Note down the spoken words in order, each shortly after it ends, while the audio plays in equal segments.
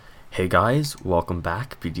Hey guys, welcome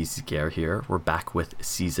back. BDC Gear here. We're back with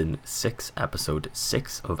Season 6, Episode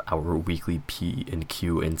 6 of our weekly P and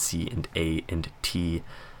Q and C and A and T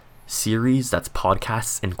series. That's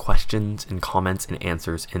podcasts and questions and comments and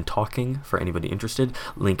answers and talking for anybody interested.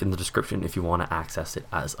 Link in the description if you want to access it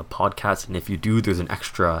as a podcast. And if you do, there's an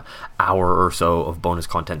extra hour or so of bonus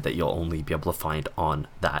content that you'll only be able to find on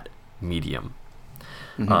that medium.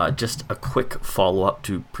 Just a quick follow-up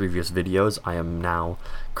to previous videos. I am now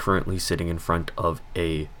currently sitting in front of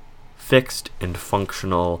a fixed and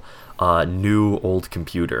functional new old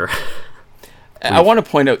computer. I want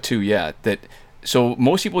to point out too, that so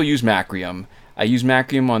most people use Macrium. I use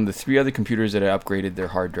Macrium on the 3 other computers that I upgraded their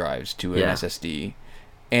hard drives to an SSD.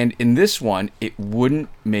 And in this one, it wouldn't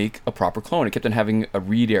make a proper clone. It kept on having a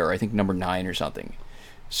read error, I think number 9 or something.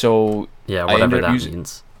 So whatever that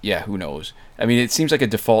means. Yeah, who knows? I mean, it seems like a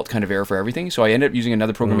default kind of error for everything. So I ended up using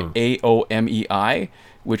another program, AOMEI,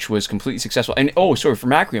 which was completely successful. And for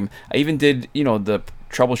Macrium, I even did, the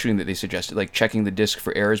troubleshooting that they suggested, like checking the disk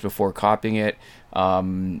for errors before copying it.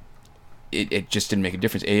 It just didn't make a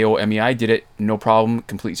difference. AOMEI did it, no problem,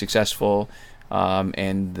 completely successful.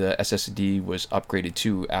 And the SSD was upgraded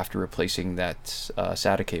too after replacing that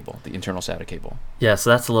SATA cable, the internal SATA cable. Yeah, so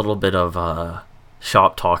that's a little bit of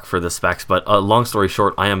shop talk for the specs, but long story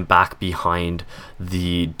short, I am back behind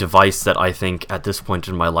the device that I think at this point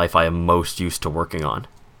in my life I am most used to working on.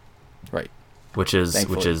 Right. Which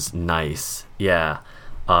is nice. Yeah.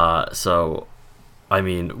 So I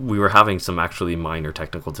mean, we were having some actually minor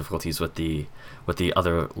technical difficulties with the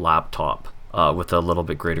other laptop with a little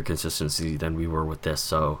bit greater consistency than we were with this.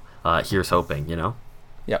 So here's hoping,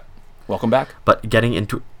 Yep. Welcome back. But getting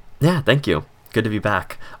into thank you. Good to be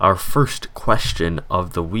back. Our first question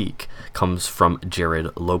of the week comes from Jared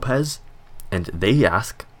Lopez, and they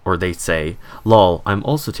say, "Lol, I'm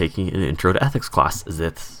also taking an intro to ethics class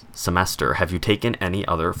this semester. Have you taken any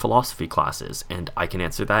other philosophy classes?" And I can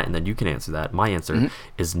answer that, and then you can answer that. My answer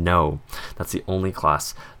is no. That's the only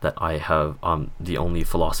class that I have, the only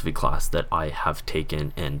philosophy class that I have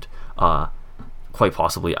taken, and quite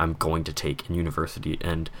possibly I'm going to take in university,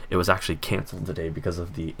 and it was actually canceled today because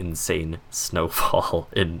of the insane snowfall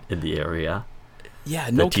in the area. Yeah,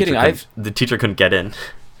 no kidding. The teacher couldn't get in.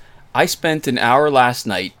 I spent an hour last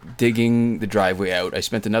night digging the driveway out. I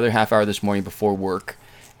spent another half hour this morning before work,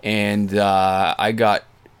 and I got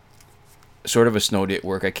sort of a snow day at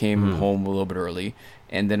work. I came home a little bit early,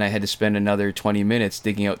 and then I had to spend another 20 minutes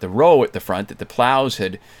digging out the row at the front that the plows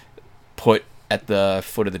had put at the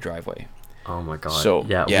foot of the driveway. Oh my god! So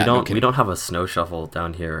we don't have a snow shovel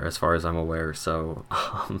down here, as far as I'm aware. So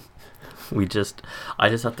I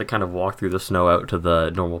just have to kind of walk through the snow out to the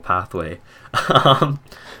normal pathway.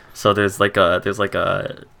 So there's like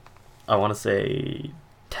a I want to say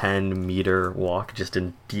 10-meter walk just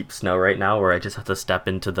in deep snow right now, where I just have to step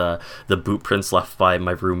into the boot prints left by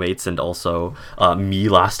my roommates and also me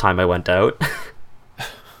last time I went out.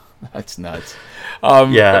 That's nuts.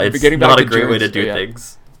 It's not a great way to do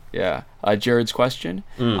things. Yeah. Jared's question.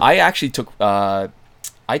 I actually took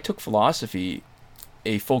philosophy,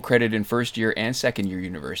 a full credit in first year and second year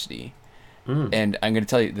university. And I'm going to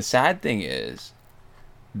tell you, the sad thing is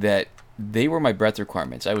that they were my breadth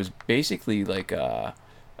requirements. I was basically like a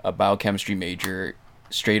biochemistry major,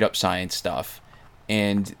 straight up science stuff.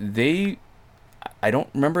 And I don't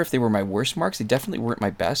remember if they were my worst marks. They definitely weren't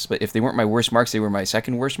my best, but if they weren't my worst marks, they were my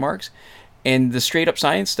second worst marks. And the straight up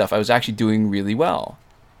science stuff, I was actually doing really well.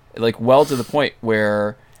 Like, well to the point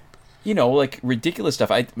where, like ridiculous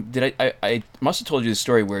stuff. I must have told you the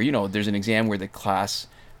story where, there's an exam where the class,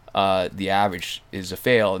 the average is a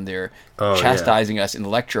fail, and they're chastising us in the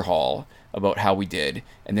lecture hall about how we did.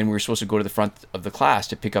 And then we were supposed to go to the front of the class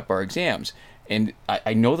to pick up our exams. And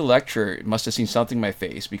I know the lecturer must have seen something in my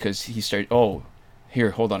face, because he started,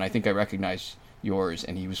 here, hold on, I think I recognize yours.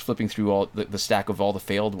 And he was flipping through all the stack of all the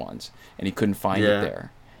failed ones, and he couldn't find it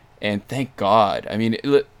there. And thank God. I mean,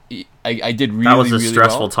 I did really, really well. That was a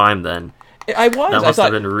stressful time then. I was. That must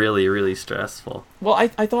have been really, really stressful. Well, I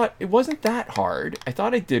thought it wasn't that hard. I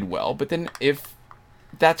thought I did well, but then if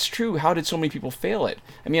that's true, how did so many people fail it?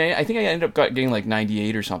 I mean, I think I ended up getting like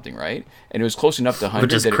 98 or something, right? And it was close enough to 100.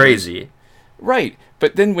 Which is crazy. Right.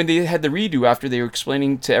 But then when they had the redo after they were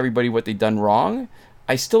explaining to everybody what they'd done wrong,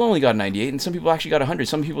 I still only got 98, and some people actually got 100.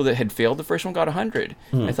 Some people that had failed the first one got 100.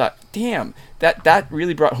 I thought, damn, that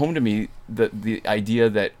really brought home to me the idea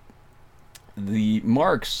that the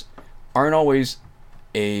marks aren't always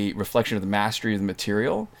a reflection of the mastery of the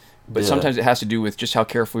material, but sometimes it has to do with just how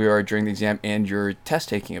careful you are during the exam and your test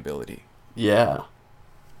taking ability. Yeah.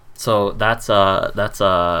 So that's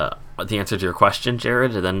the answer to your question,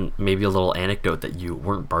 Jared, and then maybe a little anecdote that you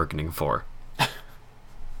weren't bargaining for.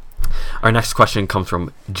 Our next question comes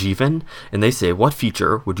from Jeevan, and they say, what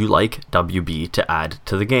feature would you like WB to add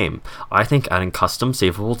to the game? I think adding custom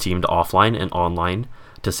savable teamed offline and online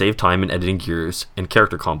to save time in editing gears and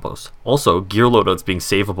character combos. Also, gear loadouts being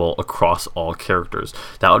savable across all characters.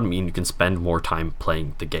 That would mean you can spend more time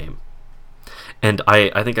playing the game. And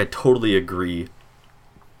I think I totally agree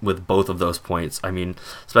with both of those points. I mean,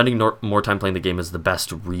 spending more time playing the game is the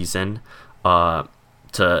best reason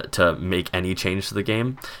to make any change to the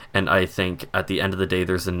game. And I think at the end of the day,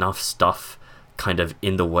 there's enough stuff kind of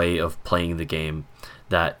in the way of playing the game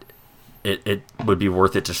that it would be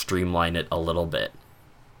worth it to streamline it a little bit.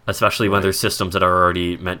 Especially when there's systems that are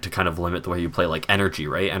already meant to kind of limit the way you play, like energy,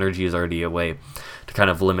 right? Energy is already a way to kind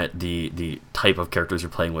of limit the type of characters you're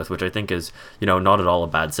playing with, which I think is, not at all a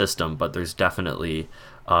bad system, but there's definitely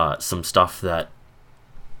some stuff that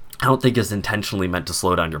I don't think is intentionally meant to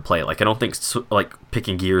slow down your play. Like, I don't think like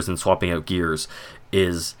picking gears and swapping out gears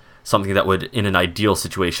is something that would, in an ideal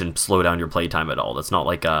situation, slow down your playtime at all. That's not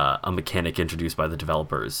like a mechanic introduced by the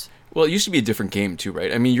developers. Well, it used to be a different game too,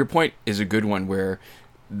 right? I mean, your point is a good one where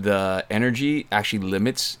the energy actually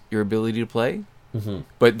limits your ability to play,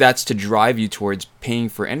 but that's to drive you towards paying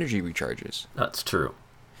for energy recharges. That's true.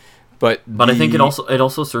 But I think it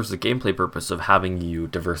also serves the gameplay purpose of having you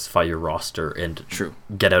diversify your roster and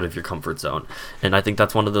get out of your comfort zone. And I think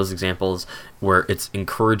that's one of those examples where it's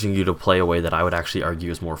encouraging you to play a way that I would actually argue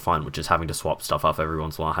is more fun, which is having to swap stuff up every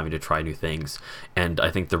once in a while, having to try new things. And I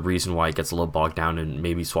think the reason why it gets a little bogged down and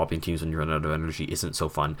maybe swapping teams when you run out of energy isn't so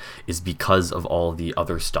fun is because of all the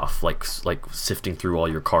other stuff, like sifting through all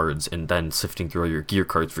your cards and then sifting through all your gear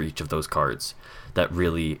cards for each of those cards, that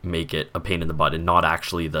really make it a pain in the butt and not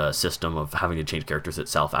actually the system of having to change characters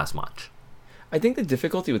itself as much. I think the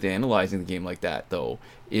difficulty with analyzing the game like that, though,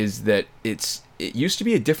 is that it used to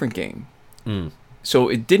be a different game. So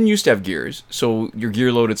it didn't used to have gears, so your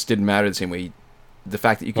gear loadouts didn't matter the same way. The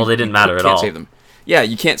fact that they didn't matter at all. Save them. Yeah,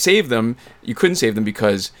 you can't save them. You couldn't save them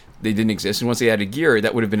because they didn't exist. And once they added gear,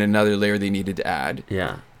 that would have been another layer they needed to add.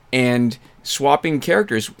 Yeah. And swapping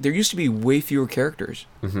characters, there used to be way fewer characters.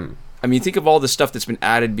 I mean, think of all the stuff that's been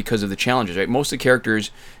added because of the challenges, right? Most of the characters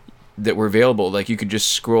that were available, like, you could just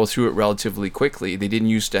scroll through it relatively quickly. They didn't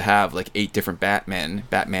used to have, like, 8 different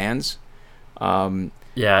Batmans.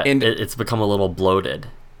 Yeah, and it's become a little bloated.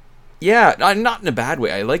 Yeah, not in a bad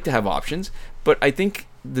way. I like to have options, but I think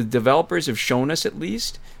the developers have shown us, at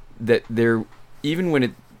least, that they're, even when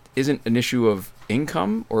it isn't an issue of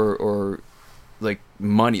income or like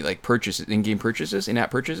money, like purchases, in-game purchases, in-app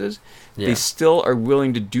purchases, they still are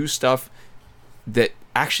willing to do stuff that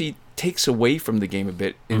actually takes away from the game a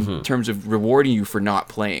bit in terms of rewarding you for not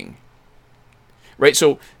playing. Right?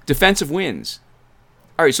 So defensive wins.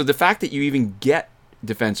 All right, so the fact that you even get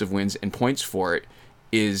defensive wins and points for it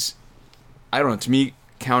is, I don't know, to me,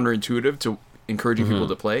 counterintuitive to encouraging people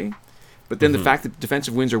to play. But then the fact that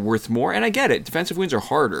defensive wins are worth more, and I get it, defensive wins are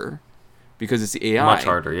harder because it's the AI. Much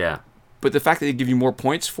harder, yeah. But the fact that they give you more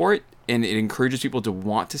points for it, and it encourages people to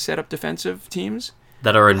want to set up defensive teams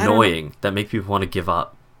that are annoying, that make people want to give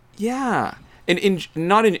up. Yeah, and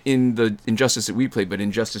not in the Injustice that we played, but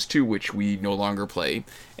Injustice 2, which we no longer play,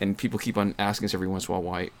 and people keep on asking us every once in a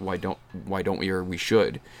while why don't we, or we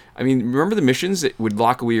should. I mean, remember the missions that would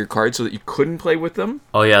lock away your cards so that you couldn't play with them?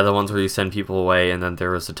 Oh yeah, the ones where you send people away, and then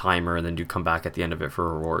there was a timer, and then you come back at the end of it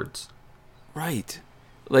for rewards. Right.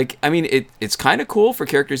 Like, I mean, it's kind of cool for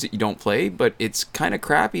characters that you don't play, but it's kind of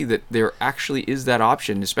crappy that there actually is that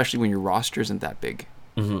option, especially when your roster isn't that big.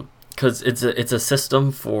 Because it's a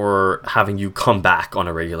system for having you come back on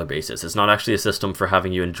a regular basis. It's not actually a system for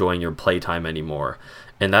having you enjoying your playtime anymore.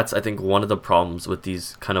 And that's, I think, one of the problems with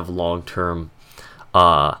these kind of long-term,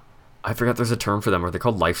 I forgot there's a term for them. Are they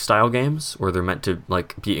called lifestyle games? Where they're meant to,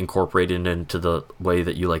 like, be incorporated into the way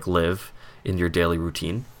that you, like, live in your daily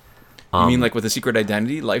routine. You mean like with a secret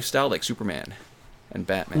identity lifestyle, like Superman and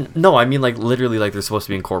Batman? No, I mean like literally like they're supposed to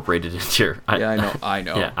be incorporated into your... I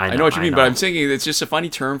know. Yeah, I know what you mean, but I'm thinking it's just a funny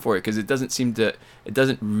term for it because it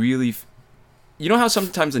doesn't really... You know how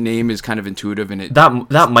sometimes the name is kind of intuitive and it...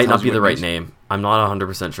 That might not be the right name. I'm not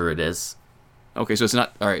 100% sure it is. Okay, so it's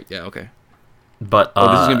not... All right, yeah, okay. But... this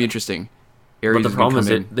is going to be interesting. But the problem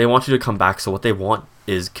is they want you to come back, so what they want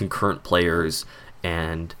is concurrent players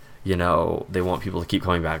and... they want people to keep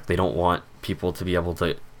coming back. They don't want people to be able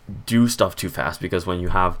to do stuff too fast, because when you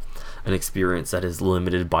have an experience that is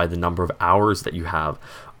limited by the number of hours that you have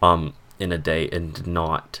in a day and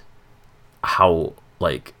not how,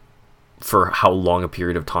 like, for how long a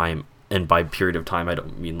period of time, and by period of time I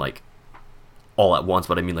don't mean like all at once,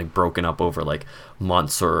 but I mean like broken up over like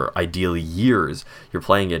months or ideally years. You're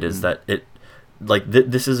playing it is that it like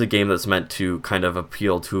this is a game that's meant to kind of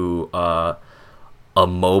appeal to a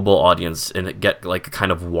mobile audience and get like a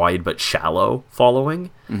kind of wide but shallow following,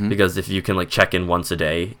 because if you can like check in once a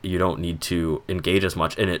day, you don't need to engage as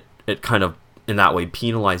much, and it kind of in that way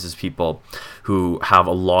penalizes people who have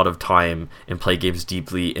a lot of time and play games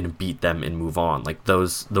deeply and beat them and move on. Like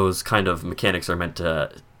those kind of mechanics are meant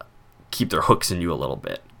to keep their hooks in you a little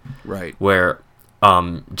bit, right? Where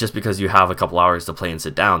just because you have a couple hours to play and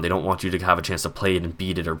sit down, they don't want you to have a chance to play it and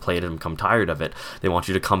beat it or play it and become tired of it. They want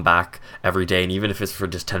you to come back every day, and even if it's for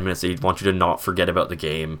just 10 minutes, they want you to not forget about the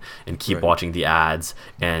game and keep watching the ads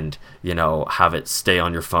and, you know, have it stay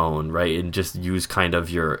on your phone, right? And just use kind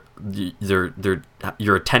of your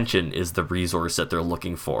attention is the resource that they're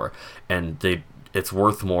looking for, and it's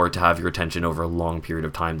worth more to have your attention over a long period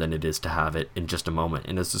of time than it is to have it in just a moment.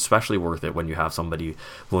 And it's especially worth it when you have somebody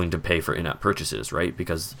willing to pay for in-app purchases, right?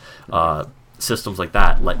 Because systems like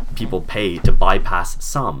that let people pay to bypass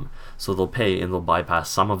some. So they'll pay and they'll bypass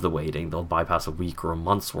some of the waiting. They'll bypass a week or a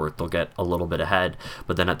month's worth. They'll get a little bit ahead.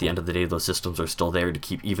 But then at the end of the day, those systems are still there to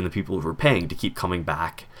keep even the people who are paying to keep coming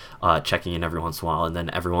back, checking in every once in a while. And then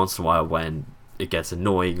every once in a while when it gets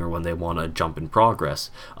annoying or when they want to jump in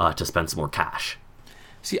progress, to spend some more cash.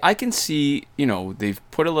 See, I can see, you know, they've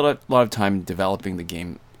put a lot of time developing the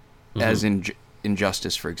game, as in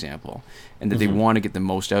Injustice, for example, and that they want to get the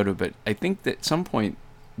most out of it. I think that at some point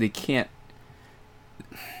they can't.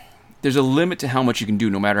 There's a limit to how much you can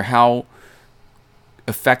do, no matter how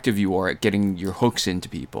effective you are at getting your hooks into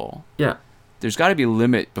people. Yeah. There's got to be a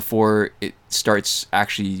limit before it starts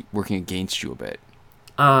actually working against you a bit.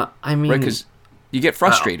 I mean, right? Because you get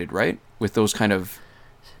frustrated, right, with those kind of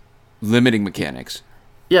limiting mechanics.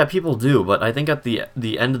 Yeah, people do, but I think at the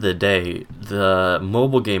end of the day, the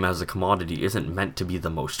mobile game as a commodity isn't meant to be the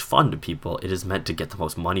most fun to people. It is meant to get the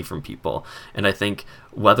most money from people. And I think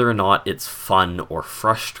whether or not it's fun or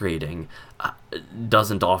frustrating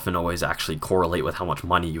doesn't often always actually correlate with how much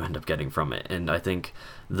money you end up getting from it. And I think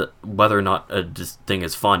that whether or not a thing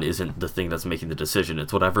is fun isn't the thing that's making the decision.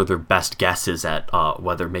 It's whatever their best guess is at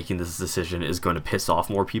whether making this decision is going to piss off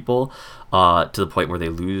more people to the point where they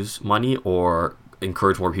lose money, or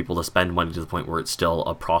encourage more people to spend money to the point where it's still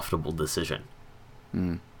a profitable decision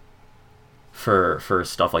for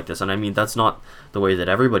stuff like this. And I mean, that's not the way that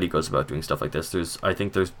everybody goes about doing stuff like this. I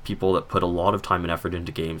think there's people that put a lot of time and effort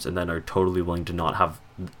into games and then are totally willing to not have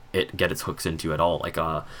it get its hooks into at all. Like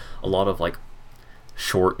a lot of like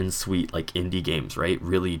short and sweet like indie games, right,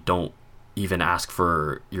 really don't even ask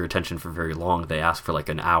for your attention for very long. They ask for like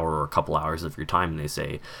an hour or a couple hours of your time, and they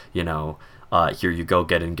say, you know, here you go,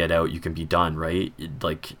 get in, get out, you can be done, right?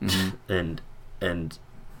 Like, and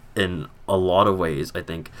in a lot of ways, I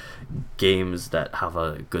think games that have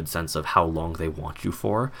a good sense of how long they want you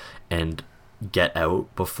for and get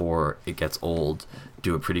out before it gets old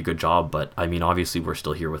do a pretty good job. But I mean, obviously we're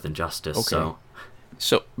still here with Injustice. Okay.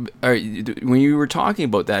 So when you were talking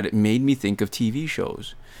about that, it made me think of TV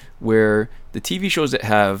shows, where the TV shows that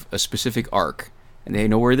have a specific arc and they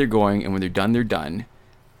know where they're going, and when they're done,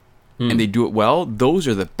 and they do it well, those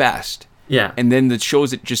are the best. Yeah. And then the shows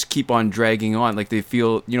that just keep on dragging on, like they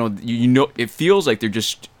feel, you know, it feels like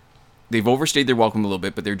they've overstayed their welcome a little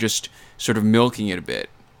bit, but they're just sort of milking it a bit.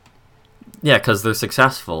 Yeah, because they're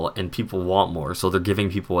successful and people want more, so they're giving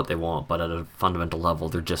people what they want, but at a fundamental level,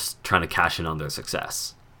 they're just trying to cash in on their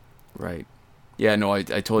success. Right. Yeah, no, I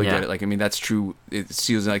totally get it. Like, I mean, that's true. It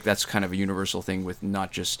feels like that's kind of a universal thing with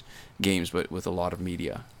not just games, but with a lot of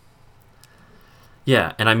media.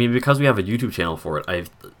 Yeah, and I mean, because we have a YouTube channel for it, I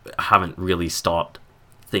haven't really stopped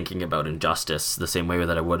thinking about Injustice the same way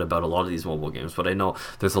that I would about a lot of these mobile games. But I know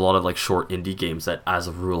there's a lot of like short indie games that, as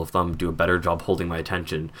a rule of thumb, do a better job holding my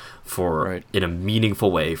attention for in a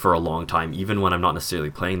meaningful way for a long time, even when I'm not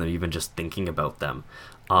necessarily playing them, even just thinking about them.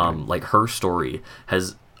 Like Her Story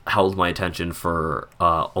has held my attention for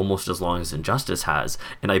almost as long as Injustice has,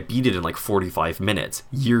 and I beat it in like 45 minutes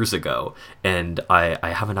years ago, and I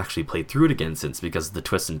haven't actually played through it again since, because the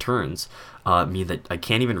twists and turns mean that I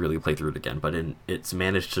can't even really play through it again, but it's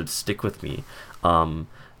managed to stick with me,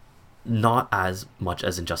 not as much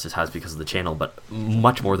as Injustice has because of the channel, but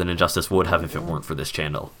much more than Injustice would have if it weren't for this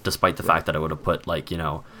channel, despite the fact that I would have put like, you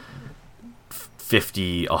know,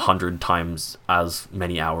 50, 100 times as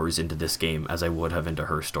many hours into this game as I would have into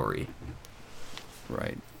Her Story.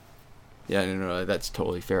 Right. Yeah, no, that's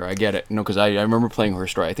totally fair. I get it. No, because I remember playing Her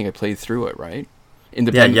Story. I think I played through it, right?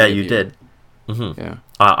 Yeah, you did. Mm-hmm. Yeah.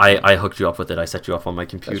 I hooked you up with it. I set you up on my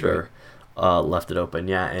computer, left it open.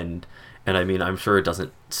 Yeah, and I mean, I'm sure it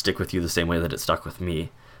doesn't stick with you the same way that it stuck with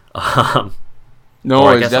me. No, Or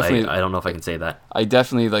I it's guess definitely. I don't know if I can say that. I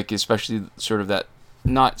definitely like, especially sort of that,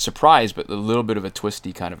 not surprise, but a little bit of a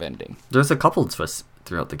twisty kind of ending. There's a couple of twists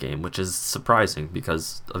throughout the game, which is surprising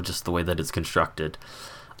because of just the way that it's constructed.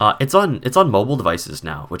 It's on mobile devices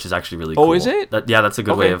now, which is actually really cool. Oh, is it? That's a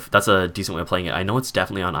good Okay. that's a decent way of playing it. I know it's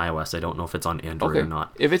definitely on iOS. I don't know if it's on Android or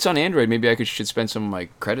not. If it's on Android, maybe I should spend some of my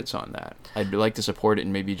credits on that. I'd like to support it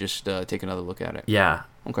and maybe just take another look at it. Yeah.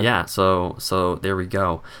 Okay. Yeah, so there we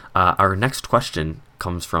go. Our next question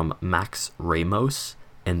comes from Max Ramos,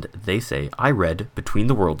 and they say, I read Between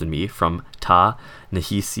the World and Me from Ta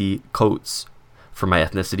Nahisi Coates for my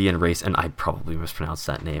ethnicity and race, and I probably mispronounced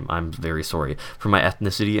that name. I'm very sorry. For my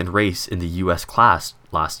ethnicity and race in the U.S. class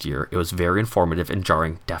last year. It was very informative and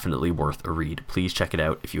jarring. Definitely worth a read. Please check it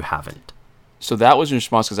out if you haven't. So that was in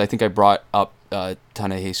response because I think I brought up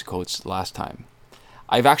Ta-Nehisi Coates last time.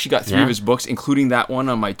 I've actually got 3 of his books, including that one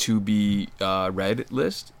on my to be read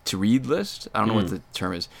list, to read list. I don't know what the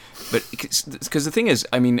term is, but because the thing is,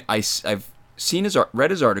 I mean, I've seen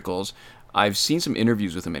read his articles. I've seen some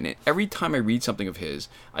interviews with him, and every time I read something of his,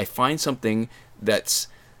 I find something that's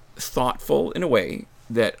thoughtful in a way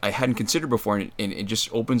that I hadn't considered before, and it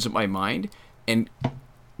just opens up my mind. And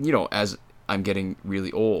you know, as I'm getting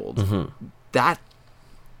really old,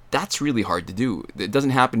 that's really hard to do. It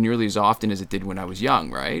doesn't happen nearly as often as it did when I was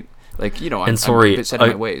young, right? Like, you know, I'm a bit set in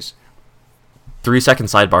my ways. 3-second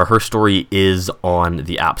sidebar. Her story is on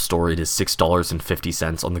the App Store. It is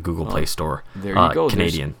 $6.50 on the Google Play Store. There you go.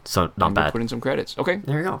 Canadian, so not bad. Put in some credits. Okay.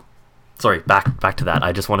 There you go. Sorry, back to that.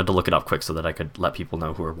 I just wanted to look it up quick so that I could let people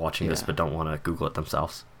know who are watching this but don't want to Google it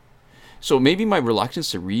themselves. So maybe my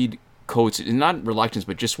reluctance to read Coates, not reluctance,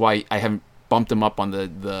 but just why I haven't bumped him up on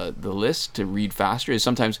the list to read faster, is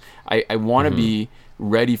sometimes I want to be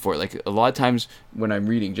ready for it. Like a lot of times when I'm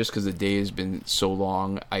reading, just because the day has been so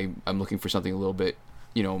long, I'm looking for something a little bit,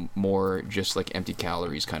 you know, more just like empty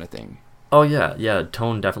calories kind of thing. Oh yeah,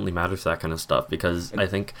 tone definitely matters, that kind of stuff, because I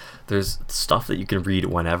think there's stuff that you can read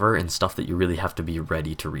whenever and stuff that you really have to be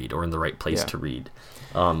ready to read or in the right place to read.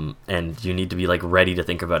 And you need to be like ready to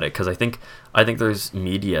think about it, because I think there's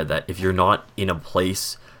media that if you're not in a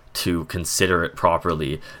place to consider it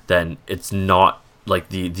properly, then it's not like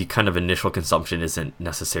the kind of initial consumption isn't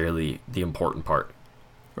necessarily the important part.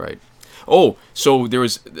 Right. Oh, so there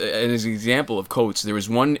was, as an example of Coates, there was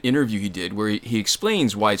one interview he did where he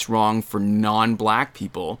explains why it's wrong for non-black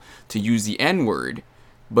people to use the N-word,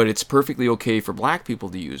 but it's perfectly okay for black people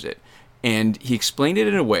to use it. And he explained it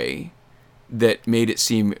in a way that made it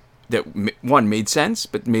seem, that one, made sense,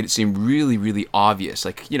 but made it seem really, really obvious.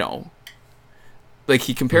 Like, you know, like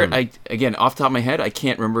he compared, again, off the top of my head, I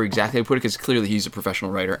can't remember exactly how to put it because clearly he's a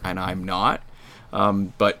professional writer and I'm not.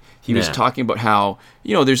 But he was talking about how,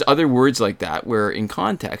 you know, there's other words like that where in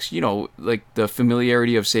context, you know, like the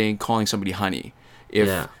familiarity of calling somebody honey. If,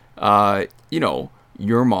 you know,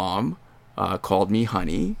 your mom called me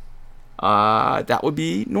honey, that would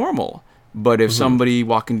be normal. But if somebody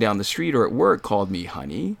walking down the street or at work called me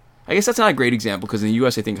honey, I guess that's not a great example because in the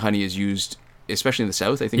U.S. I think honey is used, especially in the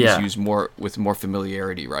South, I think it's used more with more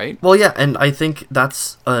familiarity, right? Well, yeah, and I think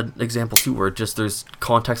that's an example too where just there's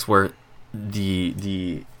context where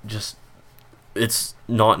the just it's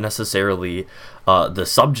not necessarily the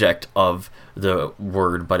subject of the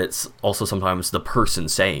word, but it's also sometimes the person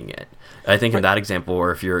saying it. I think in that example,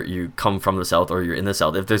 or if you come from the South or you're in the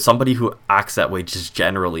South, if there's somebody who acts that way just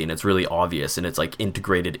generally and it's really obvious and it's like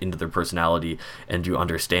integrated into their personality and you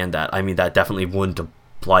understand that, I mean, that definitely wouldn't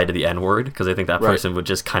apply to the N-word because I think that person would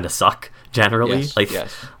just kind of suck generally.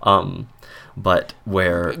 But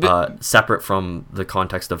where separate from the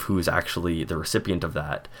context of who's actually the recipient of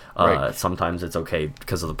that, sometimes it's okay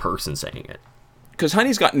because of the person saying it. Because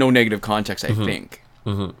honey's got no negative context, I think.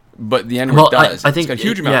 But the N-word does. I think it's got a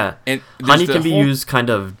huge amount. Yeah. And honey can be used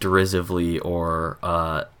kind of derisively or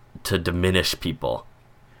to diminish people.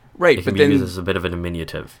 Right, it can be used as a bit of a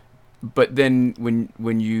diminutive. But then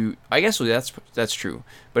when you, I guess that's true.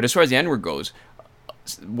 But as far as the N-word goes,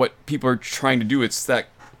 what people are trying to do, it's that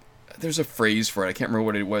there's a phrase for it. I can't remember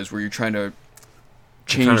what it was. Where you're trying to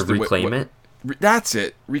change reclaim it. That's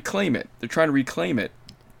it. Reclaim it. They're trying to reclaim it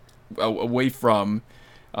away from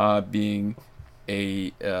being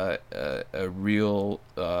a real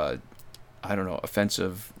I don't know,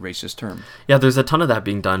 offensive racist term. Yeah, there's a ton of that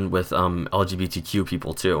being done with LGBTQ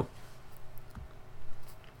people too.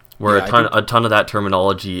 Where a ton of that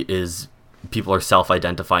terminology is people are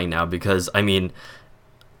self-identifying now because I mean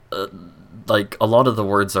like a lot of the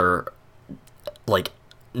words are like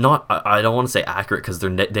not, I don't want to say accurate because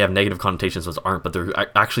they have negative connotations, which aren't, but they're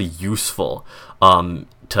actually useful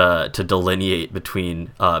to delineate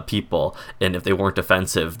between people, and if they weren't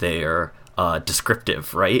offensive, they're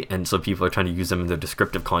descriptive, right? And so people are trying to use them in their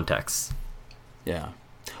descriptive contexts. Yeah.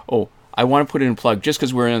 Oh, I want to put in a plug just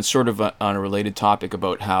because we're on sort of on a related topic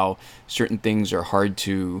about how certain things are hard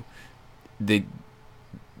to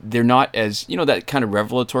they're not as, that kind of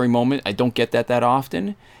revelatory moment. I don't get that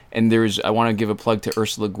often. And I want to give a plug to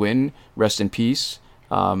Ursula Gwynn, rest in peace.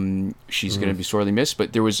 She's going to be sorely missed,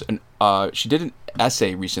 but there was she did an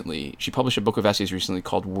essay recently. She published a book of essays recently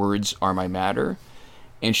called Words Are My Matter.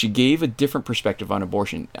 And she gave a different perspective on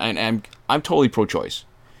abortion. And I'm totally pro-choice.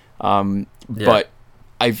 But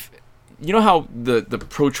how the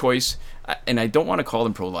pro-choice, and I don't want to call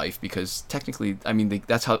them pro-life because technically,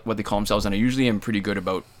 that's what they call themselves, and I usually am pretty good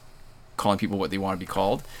about calling people what they want to be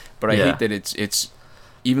called. But I hate that it's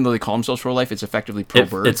even though they call themselves pro-life, it's effectively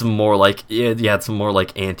pro-birth. It's more like it's more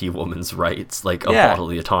like anti-woman's rights, like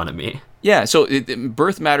bodily autonomy. Yeah, so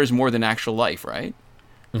birth matters more than actual life, right?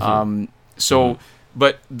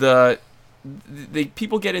 But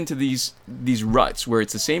people get into these ruts where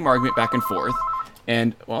it's the same argument back and forth,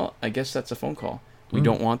 and well, I guess that's a phone call. We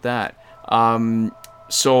don't want that.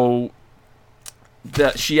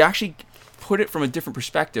 She actually put it from a different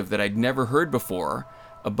perspective that I'd never heard before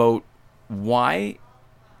about why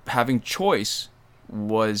having choice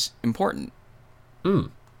was important.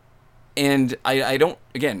 And I don't,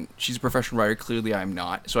 again, she's a professional writer. Clearly I'm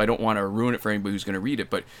not. So I don't want to ruin it for anybody who's going to read it.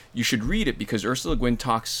 But you should read it because Ursula Gwynn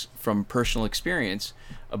talks from personal experience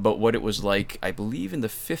about what it was like, I believe, in the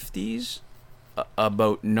 50s,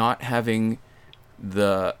 about not having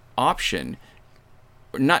the option,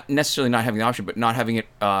 not necessarily not having the option, but not having it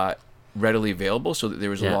readily available, so that there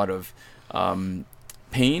was a lot of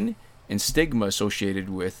pain and stigma associated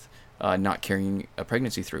with not carrying a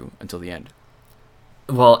pregnancy through until the end.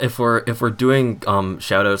 Well, if we're doing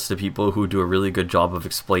shout outs to people who do a really good job of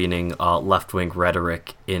explaining left-wing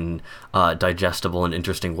rhetoric in digestible and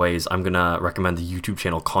interesting ways, I'm gonna recommend the YouTube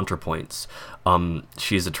channel ContraPoints.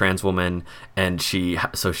 She's a trans woman, and she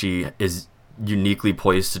is uniquely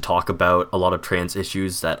poised to talk about a lot of trans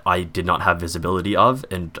issues that I did not have visibility of,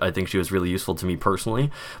 and I think she was really useful to me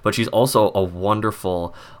personally. But she's also a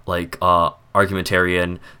wonderful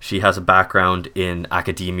argumentarian. She has a background in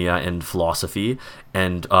academia and philosophy,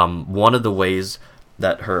 and one of the ways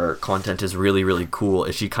that her content is really, really cool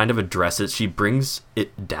is she kind of she brings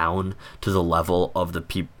it down to the level of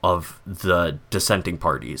the dissenting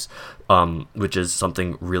parties, which is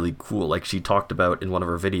something really cool. Like she talked about in one of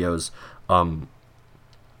her videos, one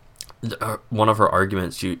of her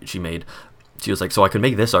arguments she made, she was like, so I could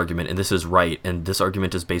make this argument and this is right, and this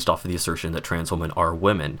argument is based off of the assertion that trans women are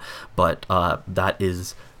women, but that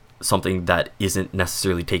is something that isn't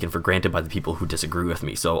necessarily taken for granted by the people who disagree with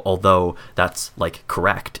me. So although that's like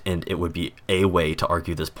correct and it would be a way to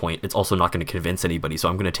argue this point, it's also not going to convince anybody. So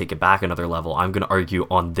I'm going to take it back another level. I'm going to argue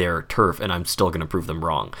on their turf, and I'm still going to prove them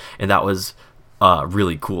wrong. And that was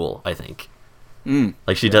really cool, I think.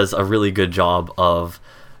 Like she does a really good job of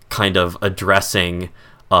kind of addressing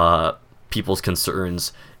people's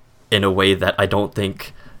concerns in a way that I don't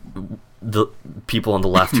think the people on the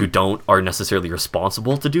left who don't are necessarily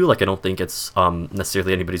responsible to do. Like I don't think it's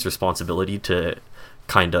necessarily anybody's responsibility to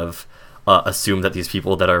kind of assume that these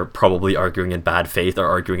people that are probably arguing in bad faith are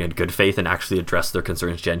arguing in good faith and actually address their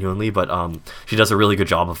concerns genuinely. But she does a really good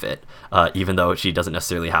job of it, even though she doesn't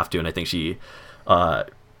necessarily have to. And I think she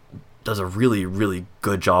does a really, really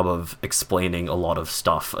good job of explaining a lot of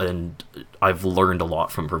stuff, and I've learned a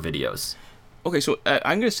lot from her videos. Okay, so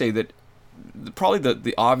I'm going to say that probably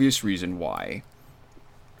the obvious reason why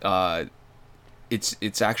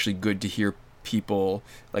it's actually good to hear people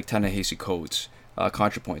like Ta-Nehisi Coates,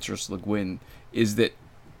 ContraPoints, Ursula Gwynn, is that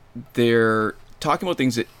they're talking about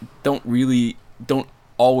things that don't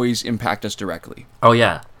always impact us directly. Oh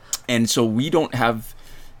yeah. And so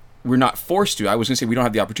we're not forced to. I was going to say we don't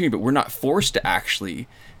have the opportunity, but we're not forced to actually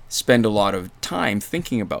spend a lot of time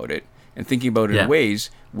thinking about it and thinking about it in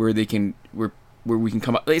ways where we can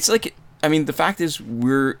come up. It's like, the fact is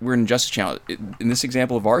we're in Justice Channel. In this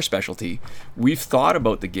example of our specialty, we've thought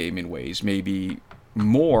about the game in ways maybe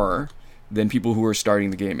more than people who are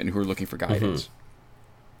starting the game and who are looking for guidance.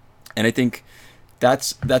 And I think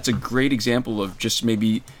that's a great example of just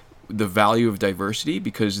maybe the value of diversity,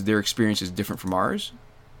 because their experience is different from ours.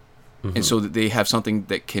 And so that they have something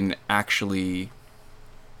that can actually,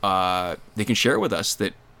 they can share with us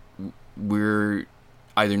that we're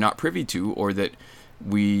either not privy to, or that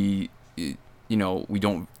we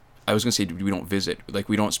don't, I was going to say we don't visit, like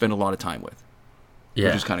we don't spend a lot of time with, which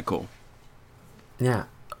is kind of cool. Yeah.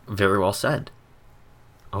 Very well said.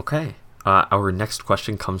 Okay. Our next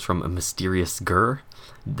question comes from a mysterious Gur.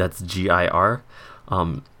 That's GIR.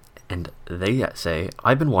 And they say,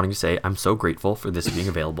 I've been wanting to say I'm so grateful for this being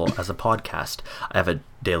available as a podcast. I have a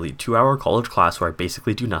daily 2-hour college class where I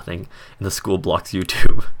basically do nothing, and the school blocks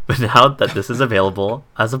YouTube. But now that this is available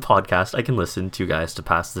as a podcast, I can listen to you guys to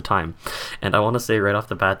pass the time. And I want to say right off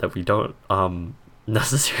the bat that we don't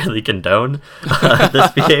necessarily condone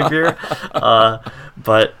this behavior,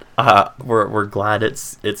 but we're glad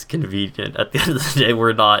it's convenient. At the end of the day,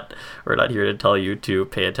 we're not here to tell you to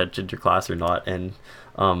pay attention to class or not. And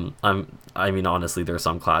I mean, honestly, there are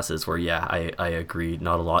some classes where, I agree,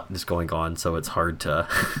 not a lot is going on, so it's hard to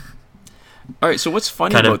all right, so what's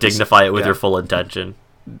funny kind about of dignify it with yeah. your full intention.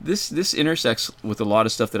 This intersects with a lot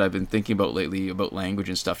of stuff that I've been thinking about lately about language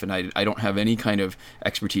and stuff, and I don't have any kind of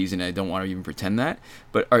expertise, and I don't want to even pretend that.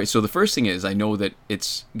 But all right, so the first thing is I know that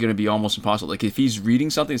it's going to be almost impossible. Like if he's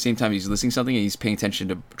reading something at the same time he's listening to something and he's trying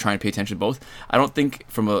to pay attention to both, I don't think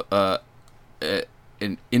from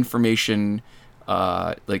an information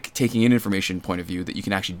like taking in information point of view that you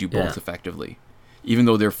can actually do both effectively, even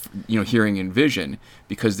though they're hearing and vision,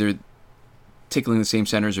 because they're tickling the same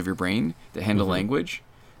centers of your brain that handle language.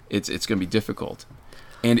 It's going to be difficult.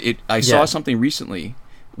 And I saw something recently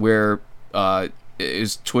where it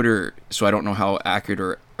is Twitter, so I don't know how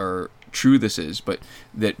accurate or true this is, but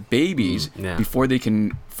that babies, before they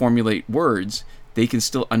can formulate words, they can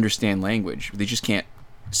still understand language. They just can't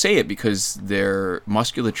say it because their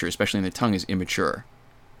musculature, especially in the tongue, is immature.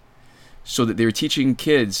 So that they were teaching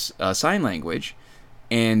kids sign language,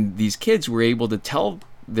 and these kids were able to tell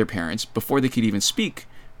their parents before they could even speak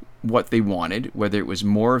what they wanted, whether it was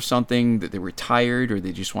more of something, that they were tired, or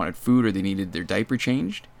they just wanted food, or they needed their diaper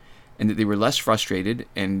changed, and that they were less frustrated,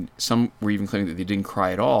 and some were even claiming that they didn't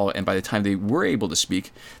cry at all, and by the time they were able to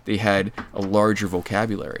speak, they had a larger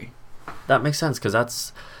vocabulary. That makes sense, because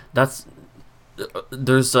that's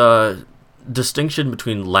there's a distinction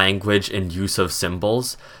between language and use of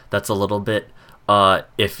symbols that's a little bit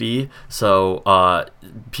iffy. So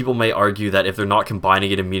people may argue that if they're not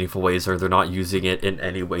combining it in meaningful ways, or they're not using it in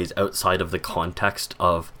any ways outside of the context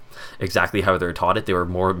of exactly how they're taught it, they were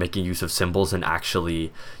more making use of symbols and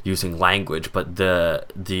actually using language. But the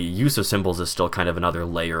use of symbols is still kind of another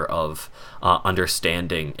layer of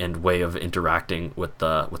understanding and way of interacting with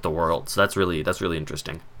the world. So that's really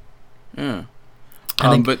interesting. Yeah. I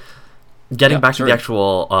think, but getting back to the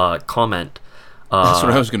actual comment, that's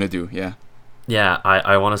what I was gonna do. Yeah,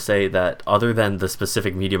 I want to say that other than the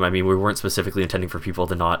specific medium, I mean, we weren't specifically intending for people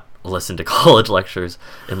to not listen to college lectures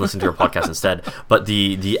and listen to our podcast instead, but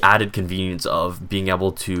the added convenience of being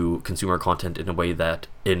able to consume our content in a way that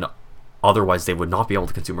otherwise they would not be able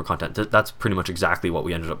to consume our content. That's pretty much exactly what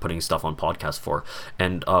we ended up putting stuff on podcast for.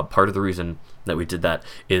 And part of the reason that we did that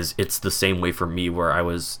is it's the same way for me, where I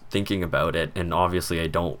was thinking about it, and obviously I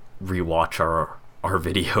don't rewatch our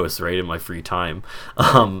videos right in my free time,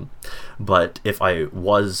 but if I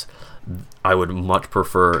would much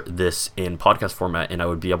prefer this in podcast format, and I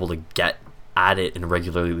would be able to get at it and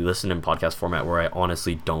regularly listen in podcast format, where I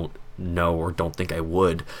honestly don't know or don't think I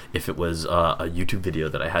would if it was a YouTube video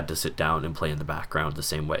that I had to sit down and play in the background the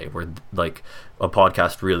same way, where like a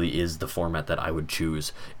podcast really is the format that I would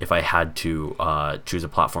choose if I had to choose a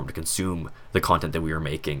platform to consume the content that we were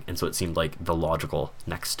making. And so it seemed like the logical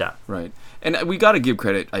next step. Right. And we got to give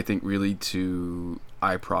credit, I think, really to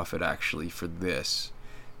iProfit actually for this,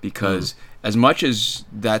 because as much as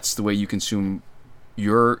that's the way you consume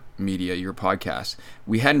your media, your podcast,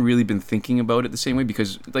 we hadn't really been thinking about it the same way,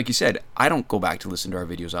 because like you said, I don't go back to listen to our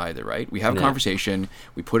videos either, right? We have a conversation,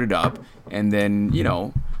 we put it up, and then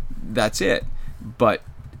that's it. But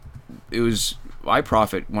it was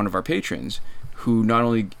iProfit, one of our patrons, who not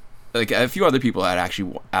only, like a few other people had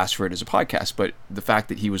actually asked for it as a podcast, but the fact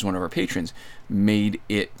that he was one of our patrons made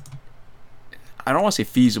it, I don't want to say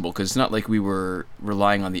feasible, because it's not like we were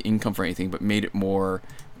relying on the income for anything, but made it more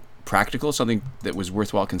practical, something that was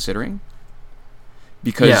worthwhile considering.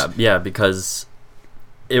 Because because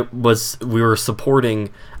we were supporting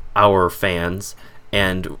our fans,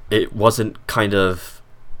 and it wasn't kind of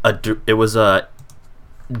it was a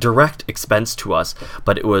direct expense to us,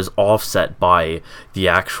 but it was offset by the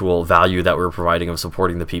actual value that we're providing of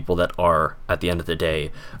supporting the people that are, at the end of the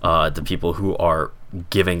day, the people who are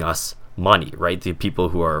giving us money, right? The people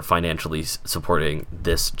who are financially supporting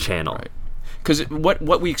this channel. Right. Because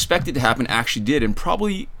what we expected to happen actually did, and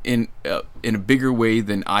probably in a bigger way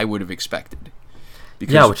than I would have expected.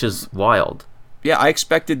 Because, which is wild. Yeah, I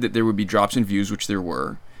expected that there would be drops in views, which there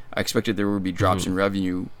were. I expected there would be drops in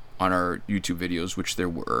revenue on our YouTube videos, which there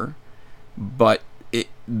were. But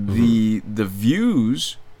the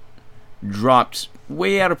views dropped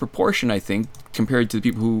way out of proportion, I think, compared to the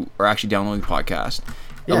people who are actually downloading the podcast.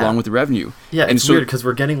 along with the revenue. Yeah, and it's weird because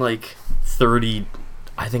we're getting like 30.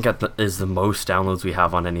 I think is the most downloads we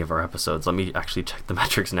have on any of our episodes. Let me actually check the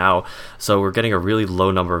metrics now. So we're getting a really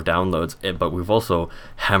low number of downloads, but we've also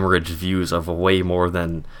hemorrhaged views of way more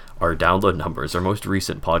than our download numbers. Our most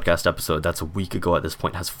recent podcast episode, that's a week ago at this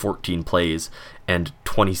point, has 14 plays, and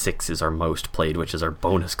 26 is our most played, which is our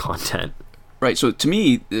bonus content. Right. So to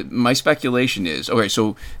me, my speculation is, okay,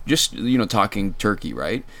 so just, talking turkey,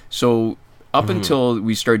 right? So up until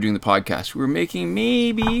we started doing the podcast, we were making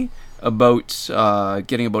maybe about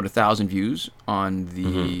getting about 1,000 views on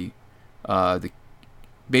the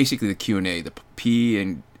basically the Q&A, the P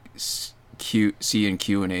and Q, C and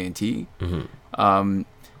Q and A and T,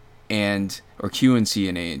 or Q and C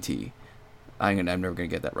and A and T. I'm never gonna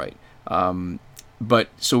get that right. But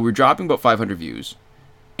so we're dropping about 500 views,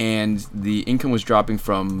 and the income was dropping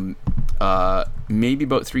from maybe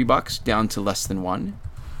about $3 down to less than $1.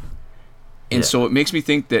 And so it makes me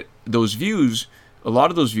think that those views, a lot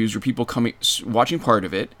of those views were people watching part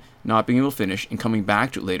of it, not being able to finish, and coming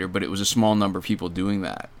back to it later, but it was a small number of people doing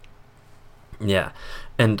that. Yeah,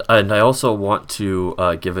 and I also want to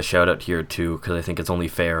give a shout out here too, because I think it's only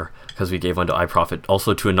fair, because we gave one to iProfit,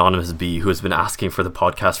 also to Anonymous B, who has been asking for the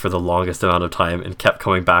podcast for the longest amount of time and kept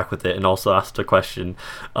coming back with it, and also asked a question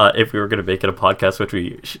if we were going to make it a podcast, which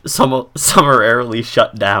we summarily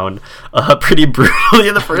shut down pretty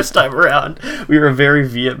brutally the first time around. We were very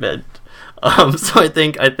vehement. So I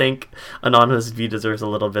think Anonymous V deserves a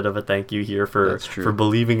little bit of a thank you here for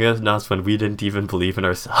believing in us when we didn't even believe in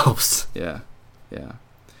ourselves.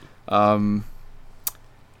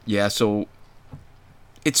 So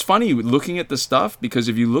it's funny looking at the stuff, because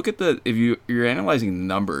if you're analyzing the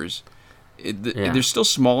numbers, they're still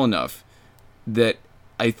small enough that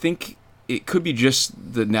I think it could be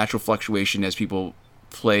just the natural fluctuation as people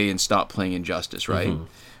play and stop playing Injustice, right?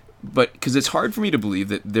 But because it's hard for me to believe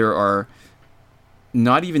that there are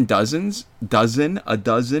not even a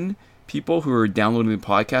dozen people who are downloading the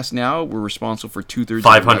podcast now were responsible for 2/3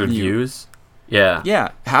 500 views.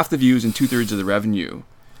 Yeah, half the views and 2/3 of the revenue.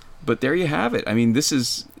 But there you have it. I mean, this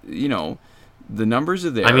is, the numbers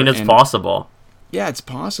are there. I mean, it's possible. Yeah, it's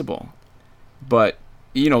possible. But,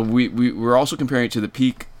 we're also comparing it to the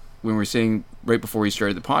peak when we're saying right before we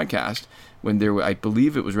started the podcast, when I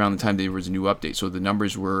believe it was around the time there was a new update. So the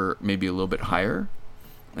numbers were maybe a little bit higher.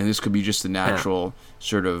 And this could be just the natural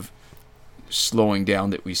sort of slowing down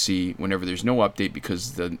that we see whenever there's no update,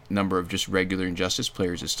 because the number of just regular Injustice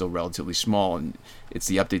players is still relatively small, and it's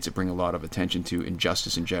the updates that bring a lot of attention to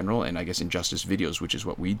Injustice in general, and I guess Injustice videos, which is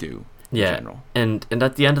what we do in general. And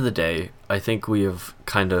at the end of the day, I think we have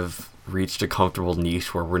kind of reached a comfortable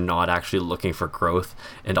niche where we're not actually looking for growth,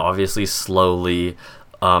 and obviously slowly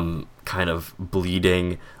kind of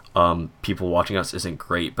bleeding people watching us isn't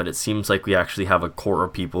great, but it seems like we actually have a core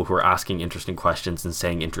of people who are asking interesting questions and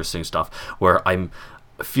saying interesting stuff, where I'm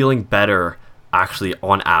feeling better actually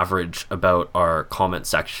on average about our comment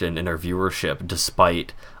section and our viewership,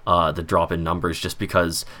 despite the drop in numbers, just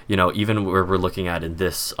because, even where we're looking at in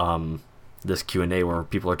this this Q&A where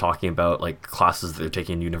people are talking about like classes that they're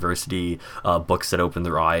taking in university, books that open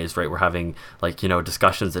their eyes, right? We're having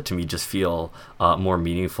discussions that to me just feel more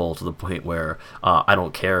meaningful, to the point where I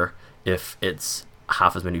don't care if it's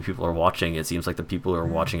half as many people are watching. It seems like the people who are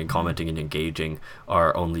watching and commenting and engaging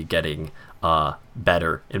are only getting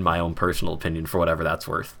better, in my own personal opinion, for whatever that's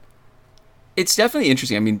worth. It's definitely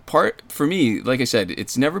interesting. I mean, for me, like I said,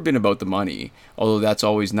 it's never been about the money, although that's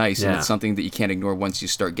always nice, and it's something that you can't ignore once you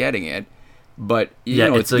start getting it. But it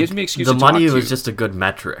gives me an excuse to talk to you. The money was just a good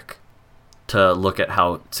metric to look at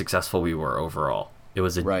how successful we were overall. It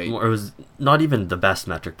was it was not even the best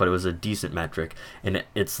metric, but it was a decent metric, and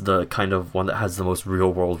it's the kind of one that has the most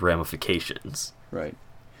real world ramifications. Right.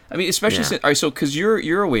 I mean, especially since, all right, so because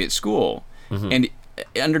you're away at school, and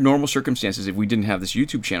under normal circumstances, if we didn't have this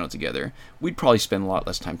YouTube channel together, we'd probably spend a lot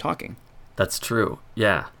less time talking. That's true.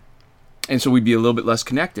 Yeah. And so we'd be a little bit less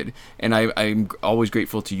connected, and I'm always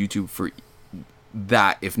grateful to YouTube for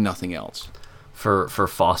that, if nothing else, for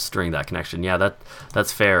fostering that connection.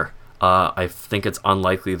 That's fair. I think it's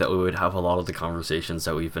unlikely that we would have a lot of the conversations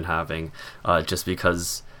that we've been having, just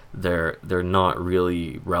because they're not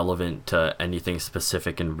really relevant to anything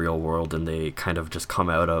specific in real world, and they kind of just come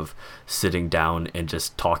out of sitting down and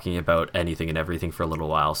just talking about anything and everything for a little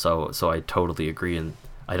while. So I totally agree, and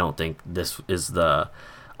I don't think this is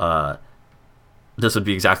this would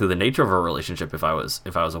be exactly the nature of our relationship if I was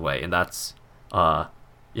away, and that's I'm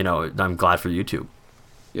glad for YouTube.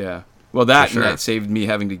 Yeah. Well, that saved me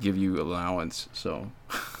having to give you allowance, so.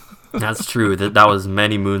 That's true. That was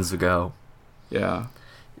many moons ago. Yeah.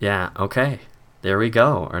 Yeah, okay. There we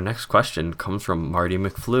go. Our next question comes from Marty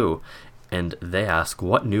McFlew, and they ask,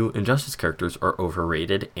 what new Injustice characters are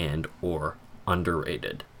overrated and or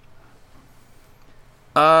underrated?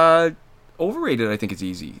 Overrated, I think it's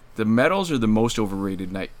easy. The medals are the most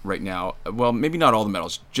overrated right now. Well, maybe not all the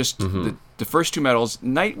medals, just the first two medals.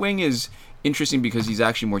 Nightwing is interesting because he's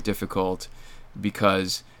actually more difficult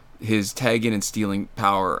because his tagging and stealing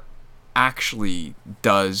power actually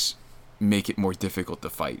does make it more difficult to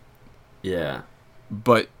fight. Yeah.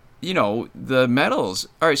 But, you know, the medals,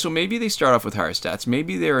 all right, so maybe they start off with higher stats.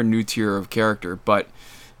 Maybe they're a new tier of character, but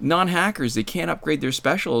non-hackers, they can't upgrade their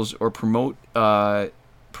specials or promote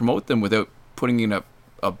them without putting in a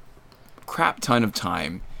crap ton of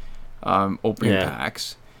time opening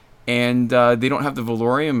packs. And they don't have the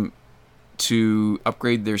Valorium to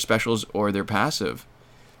upgrade their specials or their passive.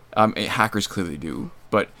 Hackers clearly do,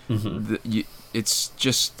 but it's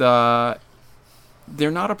just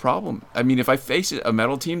they're not a problem. I mean, if I face a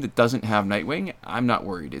metal team that doesn't have Nightwing, I'm not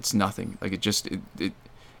worried. It's nothing. Like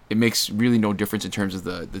it makes really no difference in terms of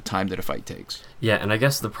the time that a fight takes. Yeah, and I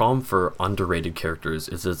guess the problem for underrated characters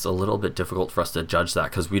is it's a little bit difficult for us to judge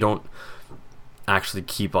that because we don't actually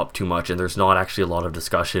keep up too much, and there's not actually a lot of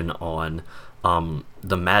discussion on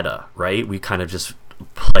the meta, right? We kind of just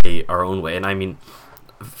play our own way. And I mean,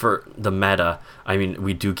 for the meta, I mean,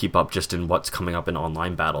 we do keep up just in what's coming up in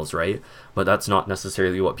online battles, right? But that's not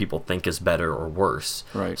necessarily what people think is better or worse.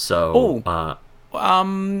 Right. So,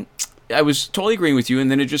 I was totally agreeing with you,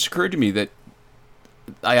 and then it just occurred to me that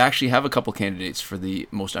I actually have a couple candidates for the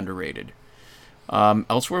most underrated.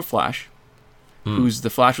 Elseworld Flash, who's the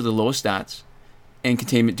Flash with the lowest stats, and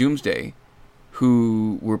Containment Doomsday,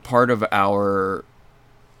 who were part of our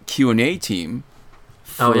Q&A team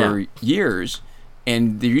for years.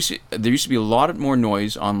 And there used to be a lot more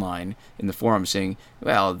noise online in the forum saying,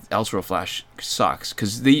 well, Elseworld Flash sucks,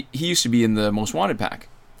 because he used to be in the Most Wanted pack.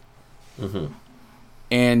 Mm-hmm.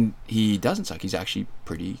 And he doesn't suck. He's actually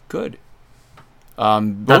pretty good.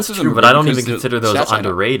 That's true, but I don't even consider those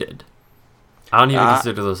underrated. I don't even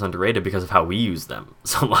consider those underrated because of how we use them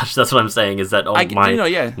so much. That's what I'm saying, is that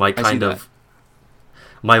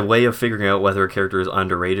my way of figuring out whether a character is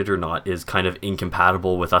underrated or not is kind of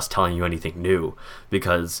incompatible with us telling you anything new,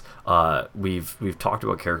 because we've talked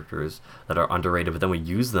about characters that are underrated, but then we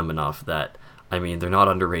use them enough that, I mean, they're not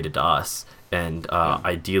underrated to us, and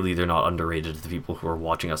ideally they're not underrated to the people who are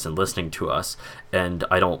watching us and listening to us. And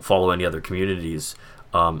I don't follow any other communities,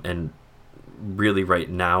 and really right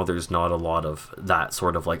now there's not a lot of that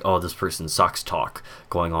sort of like, oh, this person sucks talk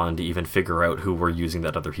going on to even figure out who we're using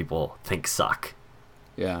that other people think suck.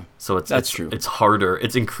 Yeah, so that's true. It's harder.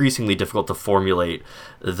 It's increasingly difficult to formulate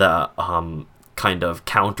the kind of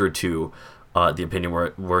counter to the opinion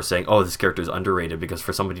where we're saying, oh, this character is underrated, because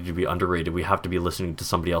for somebody to be underrated, we have to be listening to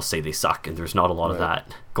somebody else say they suck, and there's not a lot of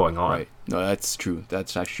that going on. Right. No, that's true.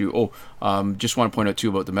 That's actually true. Oh, just want to point out too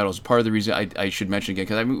about the medals. Part of the reason I should mention again,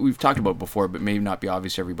 because I mean, we've talked about it before, but may not be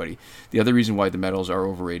obvious to everybody. The other reason why the medals are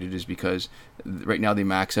overrated is because right now they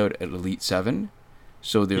max out at Elite 7.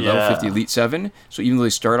 So they're level 50 Elite 7. So even though they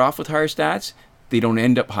start off with higher stats, they don't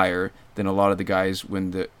end up higher than a lot of the guys when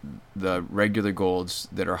the regular golds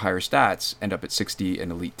that are higher stats end up at 60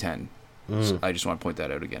 and Elite 10. So I just want to point that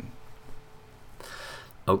out again.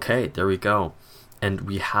 Okay, there we go. And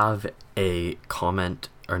we have a comment,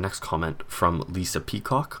 our next comment, from Lisa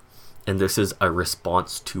Peacock. And this is a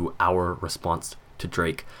response to our response to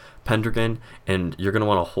Drake Pendragon, and you're going to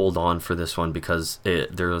want to hold on for this one because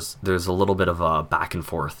there's a little bit of a back and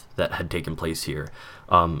forth that had taken place here.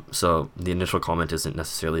 So the initial comment isn't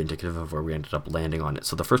necessarily indicative of where we ended up landing on it.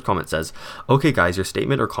 So the first comment says, okay guys, your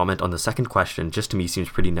statement or comment on the second question just to me seems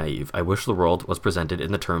pretty naive. I wish the world was presented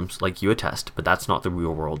in the terms like you attest, but that's not the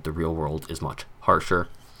real world. The real world is much harsher.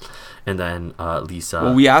 And then Lisa...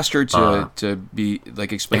 Well, we asked her to be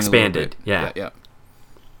like expanded. Yeah.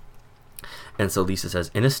 And so Lisa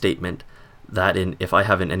says, in a statement that if I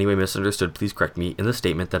have in any way misunderstood, please correct me. In the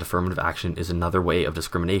statement that affirmative action is another way of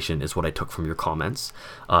discrimination is what I took from your comments.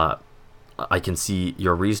 I can see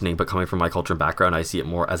your reasoning, but coming from my culture and background, I see it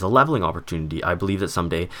more as a leveling opportunity. I believe that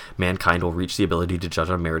someday mankind will reach the ability to judge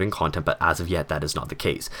on merit and content, but as of yet, that is not the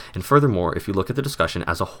case. And furthermore, if you look at the discussion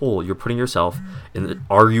as a whole, you're putting yourself in the,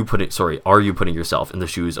 are you putting yourself in the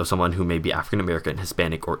shoes of someone who may be African American,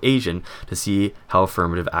 Hispanic, or Asian to see how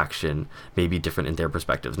affirmative action may be different in their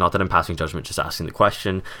perspectives? Not that I'm passing judgment, just asking the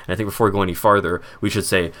question. And I think before we go any farther, we should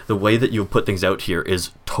say the way that you put things out here is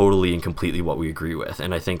totally and completely what we agree with.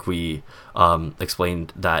 And I think we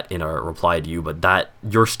explained that in our reply to you, but that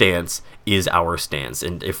your stance is our stance,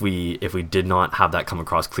 and if we did not have that come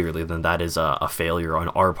across clearly, then that is a failure on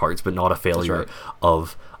our parts, but not a failure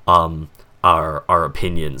of our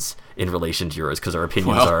opinions in relation to yours, because our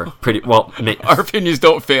opinions are pretty well. Our opinions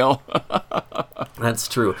don't fail. That's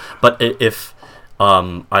true, but if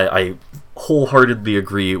I wholeheartedly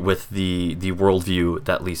agree with the worldview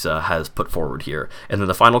that Lisa has put forward here. And then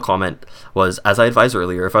the final comment was, as I advised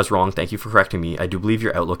earlier, if I was wrong, thank you for correcting me. I do believe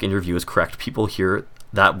your outlook and your view is correct. People hear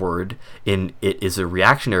that word in it is a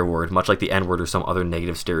reactionary word, much like the N-word or some other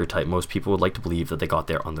negative stereotype. Most people would like to believe that they got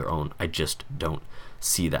there on their own. I just don't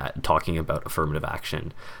see that. Talking about affirmative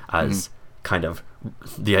action as kind of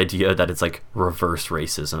the idea that it's like reverse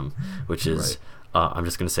racism, which is, I'm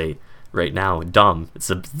just going to say right now, dumb.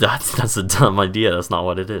 That's a dumb idea. That's not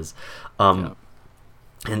what it is.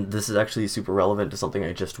 And this is actually super relevant to something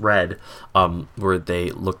I just read, where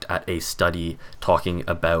they looked at a study talking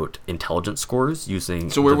about intelligence scores using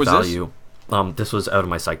value. This was out of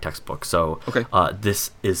my psych textbook. So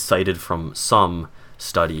this is cited from some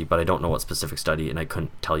study, but I don't know what specific study, and I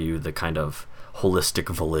couldn't tell you the kind of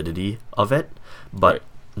holistic validity of it. But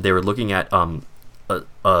they were looking at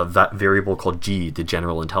a variable called G, the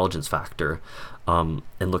general intelligence factor, and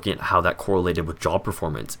looking at how that correlated with job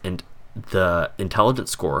performance. And the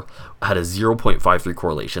intelligence score had a 0.53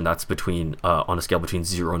 correlation. That's between on a scale between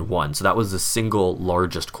 0 and 1. So that was the single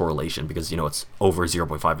largest correlation, because it's over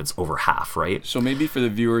 0.5, it's over half, right? So maybe for the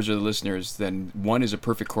viewers or the listeners, then 1 is a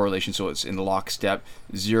perfect correlation, so it's in lockstep.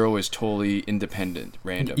 0 is totally independent,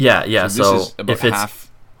 random. Yeah. So this is about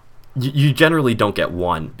half. You generally don't get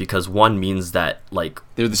 1, because 1 means that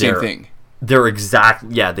they're the same thing. They're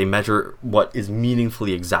they measure what is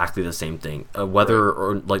meaningfully exactly the same thing. Whether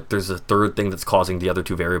or there's a third thing that's causing the other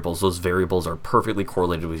two variables, those variables are perfectly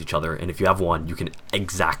correlated with each other, and if you have 1, you can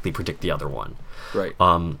exactly predict the other one. Right.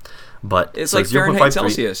 But it's like Fahrenheit and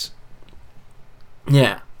Celsius.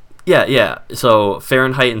 Yeah. So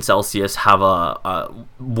Fahrenheit and Celsius have a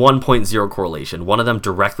 1.0 correlation. One of them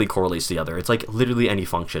directly correlates to the other. It's like literally any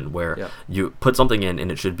function where you put something in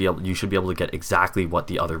and you should be able to get exactly what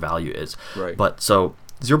the other value is. Right. But so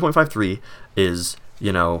 0.53 is,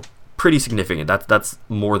 pretty significant. That's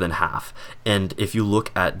more than half. And if you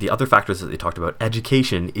look at the other factors that they talked about,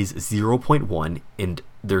 education is 0.1, and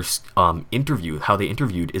their how they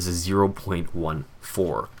interviewed is a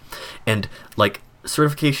 0.14. And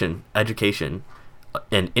certification, education,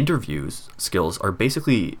 and interviews skills are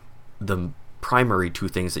basically the primary two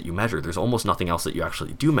things that you measure. There's almost nothing else that you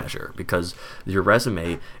actually do measure, because your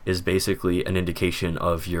resume is basically an indication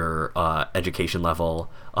of your education level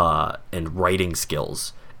and writing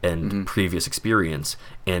skills and previous experience,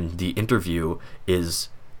 and the interview is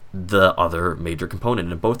the other major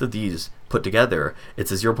component. And both of these put together,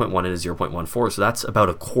 it's a 0.1 and a 0.14, so that's about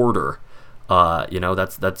a quarter.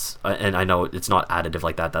 That's and I know it's not additive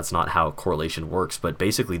like that. That's not how correlation works. But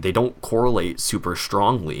basically, they don't correlate super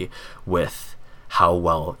strongly with how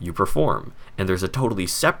well you perform. And there's a totally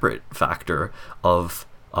separate factor of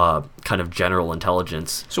kind of general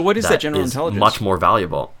intelligence. So what is that general intelligence? Much more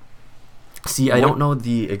valuable. See, I don't know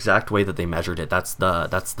the exact way that they measured it. That's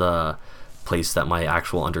the place that my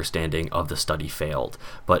actual understanding of the study failed.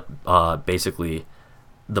 But basically,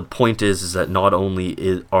 the point is that not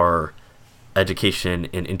only are education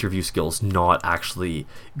and interview skills not actually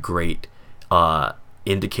great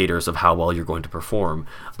indicators of how well you're going to perform,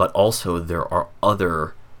 but also there are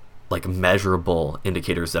other measurable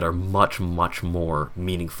indicators that are much, much more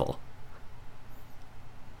meaningful.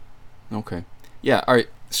 Okay. Yeah. All right.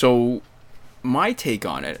 So my take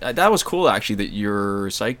on it, that was cool actually, that your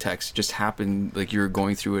psych text just happened, you were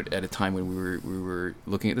going through it at a time when we were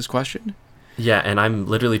looking at this question. Yeah, and I'm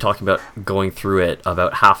literally talking about going through it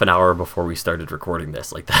about half an hour before we started recording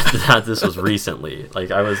this. This was recently.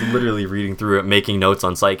 I was literally reading through it, making notes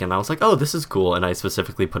on psych, and I was like, oh, this is cool. And I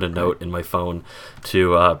specifically put a note in my phone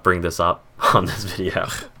to bring this up on this video.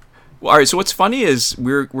 Well, all right, so what's funny is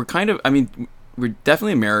we're kind of, we're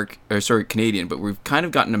definitely Canadian, but we've kind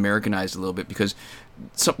of gotten Americanized a little bit, because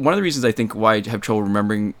one of the reasons I think why I have trouble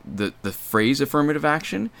remembering the phrase affirmative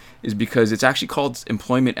action is because it's actually called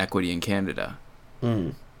employment equity in Canada.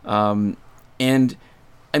 And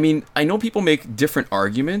I know people make different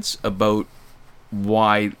arguments about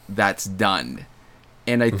why that's done.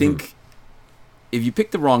 And I think if you pick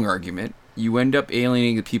the wrong argument, you end up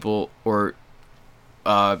alienating the people, or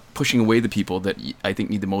pushing away the people that I think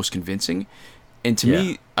need the most convincing. And to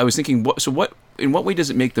me, I was thinking, in what way does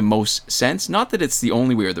it make the most sense? Not that it's the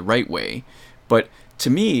only way or the right way, but to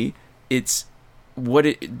me, it's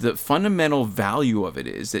the fundamental value of it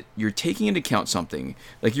is that you're taking into account something,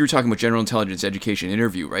 like you were talking about general intelligence, education,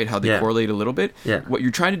 interview, right? How they correlate a little bit. Yeah. What you're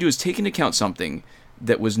trying to do is take into account something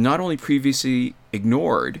that was not only previously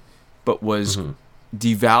ignored, but was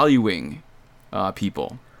devaluing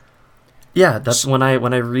people. Yeah, that's when I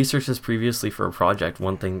researched this previously for a project.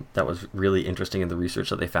 One thing that was really interesting in the research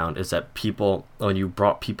that they found is that people, when you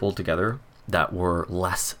brought people together that were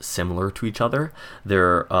less similar to each other,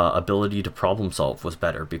 their ability to problem solve was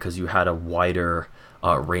better because you had a wider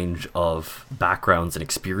range of backgrounds and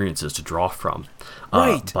experiences to draw from.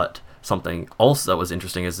 Right. But something else that was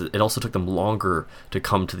interesting is that it also took them longer to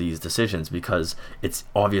come to these decisions because it's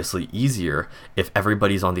obviously easier if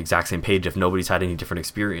everybody's on the exact same page, if nobody's had any different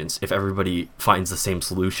experience, if everybody finds the same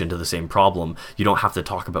solution to the same problem, you don't have to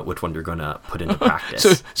talk about which one you're going to put into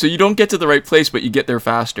practice. So you don't get to the right place, but you get there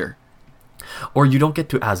faster. Or you don't get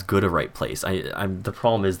to as good a right place. The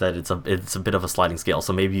problem is that it's a bit of a sliding scale.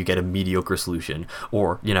 So maybe you get a mediocre solution,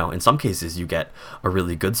 or in some cases you get a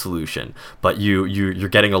really good solution, but you're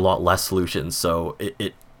getting a lot less solutions. So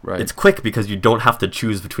it's quick because you don't have to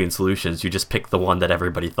choose between solutions. You just pick the one that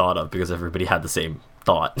everybody thought of because everybody had the same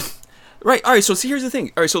thought. Right. All right. So here's the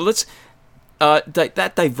thing. All right. So let's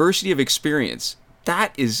that diversity of experience,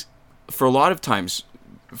 that is, for a lot of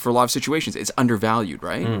situations, it's undervalued,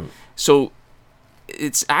 right? So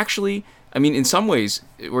it's actually, I mean, in some ways,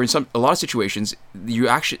 or a lot of situations,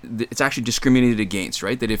 it's actually discriminated against,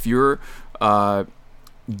 right? That if you're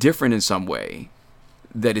different in some way,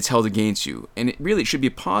 that it's held against you, and it should be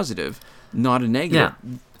a positive, not a negative.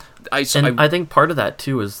 Yeah. I think part of that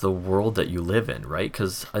too is the world that you live in, right?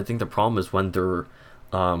 Because I think the problem is when they're,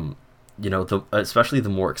 especially the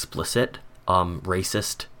more explicit,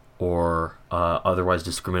 racist or otherwise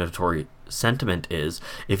discriminatory sentiment is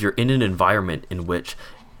if you're in an environment in which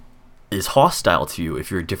is hostile to you, if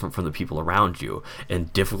you're different from the people around you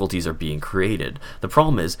and difficulties are being created. The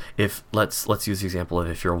problem is if let's use the example of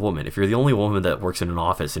if you're a woman, if you're the only woman that works in an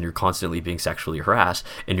office and you're constantly being sexually harassed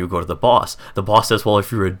and you go to the boss says, well, if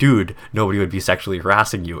you're a dude, nobody would be sexually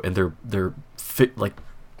harassing you, and they're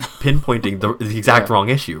pinpointing the exact wrong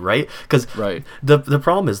issue, right? Because the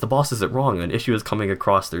problem is the boss isn't wrong. An issue is coming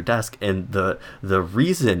across their desk, and the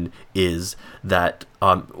reason is that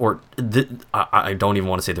I don't even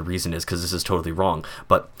want to say the reason is because this is totally wrong,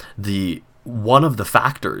 but one of the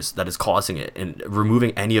factors that is causing it, and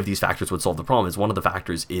removing any of these factors would solve the problem, is one of the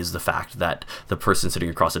factors is the fact that the person sitting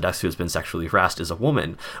across the desk who has been sexually harassed is a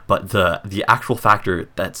woman. But the actual factor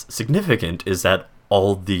that's significant is that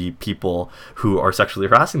all the people who are sexually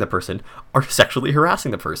harassing the person are sexually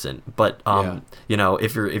harassing the person. But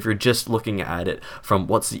if you're just looking at it from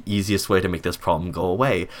what's the easiest way to make this problem go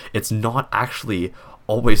away, it's not actually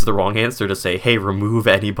always the wrong answer to say, hey, remove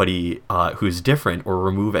anybody who's different, or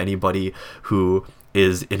remove anybody who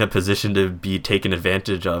is in a position to be taken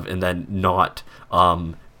advantage of, and then not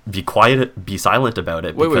be quiet, be silent about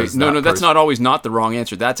it. Wait, no, that's not always not the wrong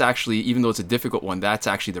answer. That's actually, even though it's a difficult one, that's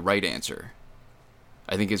actually the right answer,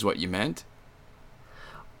 I think, is what you meant.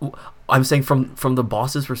 I'm saying from the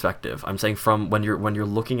boss's perspective. I'm saying from when you're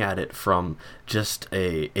looking at it from just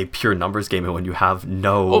a pure numbers game, and when you have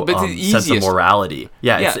no sense of morality.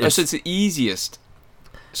 So it's the easiest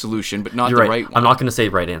solution, but not the right one. I'm not going to say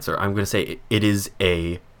right answer. I'm going to say it is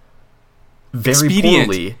a very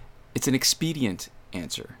poorly. It's an expedient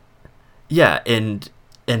answer. Yeah, and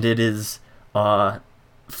it is to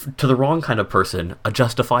the wrong kind of person a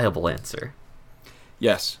justifiable answer.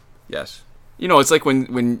 Yes. It's like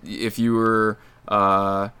when if you were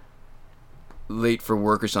late for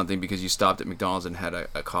work or something because you stopped at McDonald's and had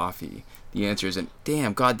a coffee, the answer isn't,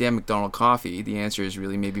 damn, goddamn McDonald's coffee. The answer is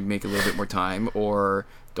really maybe make a little bit more time, or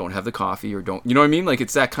don't have the coffee, or don't, you know what I mean? Like,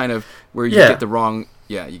 it's that kind of where you get the wrong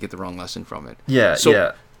lesson from it.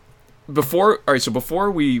 Before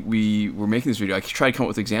we were making this video, I tried to come up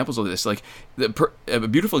with examples of this. Like, a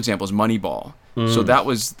beautiful example is Moneyball. So that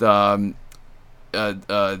was the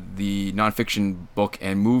nonfiction book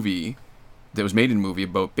and movie that was made in a movie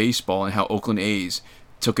about baseball, and how Oakland A's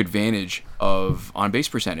took advantage of on-base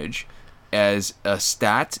percentage as a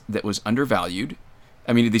stat that was undervalued.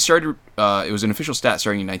 I mean, they started, it was an official stat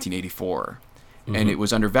starting in 1984, and it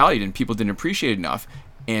was undervalued, and people didn't appreciate it enough.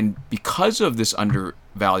 And because of this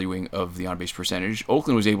undervaluing of the on-base percentage,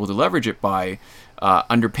 Oakland was able to leverage it by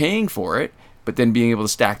underpaying for it, but then being able to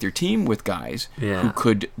stack their team with guys who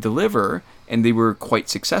could deliver, and they were quite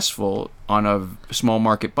successful on a small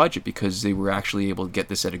market budget because they were actually able to get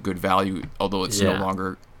this at a good value, although it's no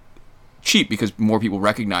longer cheap because more people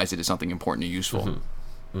recognize it as something important and useful.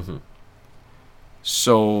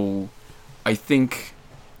 So I think,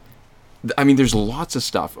 I mean, there's lots of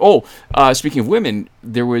stuff. Speaking of women,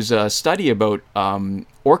 there was a study about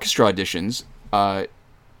orchestra auditions. I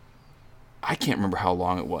can't remember how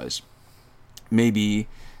long it was. Maybe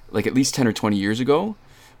like at least 10 or 20 years ago,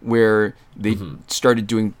 where they started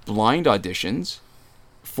doing blind auditions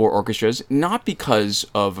for orchestras, not because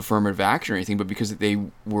of affirmative action or anything, but because they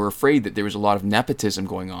were afraid that there was a lot of nepotism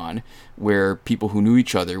going on, where people who knew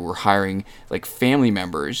each other were hiring like family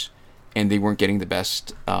members, and they weren't getting the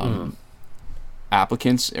best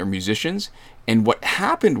applicants or musicians. And what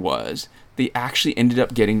happened was they actually ended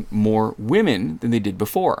up getting more women than they did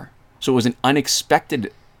before. So it was an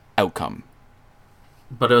unexpected outcome.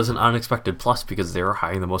 But it was an unexpected plus because they were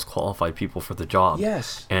hiring the most qualified people for the job.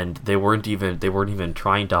 Yes. And they weren't even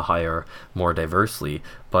trying to hire more diversely,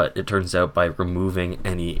 but it turns out by removing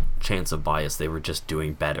any chance of bias, they were just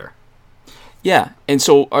doing better. Yeah. And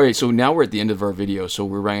so, all right, so now we're at the end of our video, so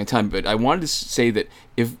we're running out of time, but I wanted to say that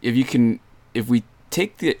if we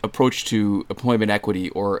take the approach to employment equity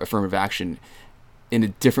or affirmative action in a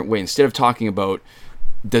different way, instead of talking about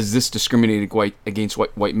does this discriminate against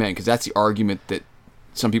white men, because that's the argument that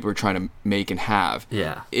some people are trying to make and have.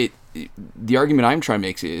 Yeah. The argument I'm trying to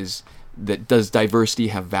make is that does diversity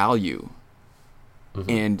have value? Mm-hmm.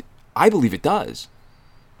 And I believe it does.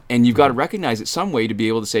 And you've got to recognize it some way to be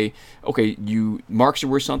able to say, okay, marks are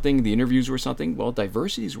worth something, the interviews were something. Well,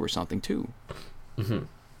 diversity is worth something too. Mm-hmm.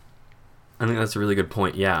 I think that's a really good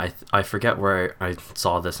point. Yeah, I forget where I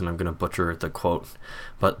saw this, and I'm going to butcher the quote,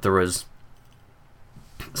 but there was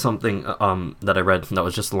something that I read that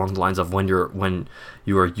was just along the lines of when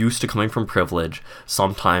you are used to coming from privilege,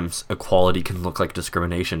 sometimes equality can look like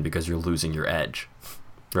discrimination because you're losing your edge,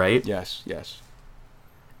 right? Yes.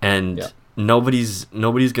 And nobody's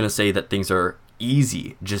gonna say that things are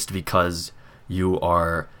easy just because you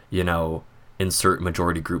are, insert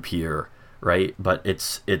majority group here, right? But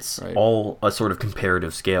it's right. All a sort of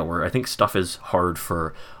comparative scale where I think stuff is hard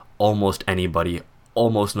for almost anybody,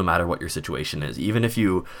 almost no matter what your situation is. Even if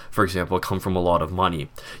you, for example, come from a lot of money,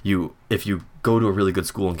 if you go to a really good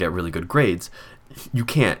school and get really good grades, you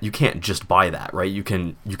can't just buy that, right? You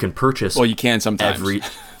can purchase. Well, you can sometimes.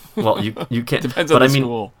 You can't. Depends on the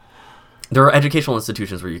school. There are educational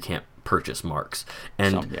institutions where you can't purchase marks,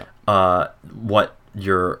 and what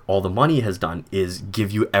all the money has done is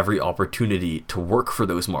give you every opportunity to work for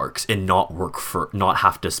those marks and not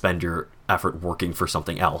have to spend your effort working for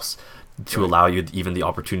something else to allow you even the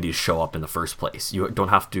opportunity to show up in the first place. You don't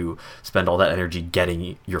have to spend all that energy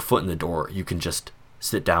getting your foot in the door. You can just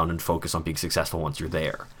sit down and focus on being successful once you're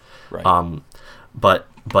there. Right.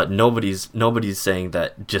 But nobody's saying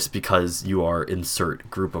that just because you are insert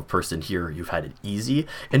group of person here, you've had it easy,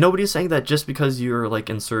 and nobody's saying that just because you're like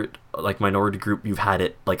insert like minority group, you've had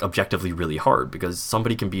it like objectively really hard, because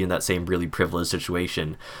somebody can be in that same really privileged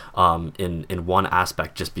situation in one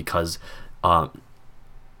aspect just because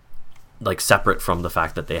like separate from the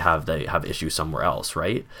fact that they have issues somewhere else,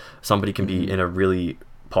 right? Somebody can be in a really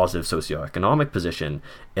positive socioeconomic position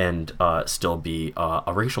and still be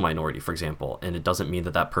a racial minority, for example, and it doesn't mean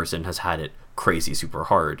that person has had it crazy super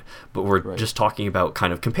hard, but we're just talking about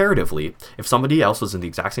kind of comparatively. If somebody else was in the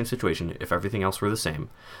exact same situation, if everything else were the same,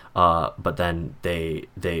 but then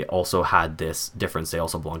they also had this difference, they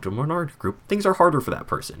also belong to a minority group, things are harder for that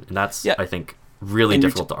person, and that's I think really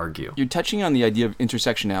difficult to argue. You're touching on the idea of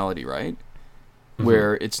intersectionality, right?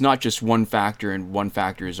 Where it's not just one factor and one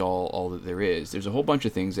factor is all that there is. There's a whole bunch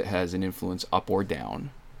of things that has an influence up or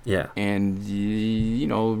down. Yeah. And,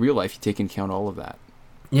 real life, you take into account all of that.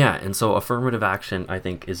 Yeah, and so affirmative action, I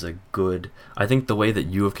think, is I think the way that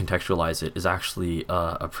you have contextualized it is actually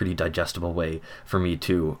a pretty digestible way for me,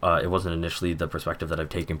 too. It wasn't initially the perspective that I've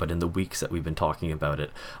taken, but in the weeks that we've been talking about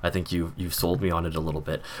it, I think you've sold me on it a little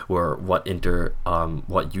bit, where what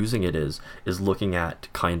using it is looking at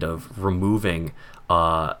kind of removing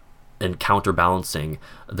and counterbalancing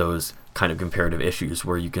those kind of comparative issues,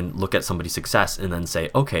 where you can look at somebody's success and then say,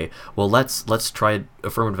 okay, well, let's try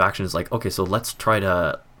affirmative action is like, okay, so let's try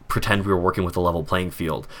to pretend we were working with a level playing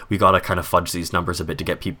field. We got to kind of fudge these numbers a bit to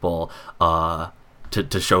get people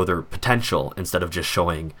to show their potential instead of just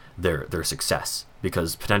showing their success,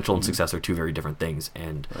 because potential and success are two very different things,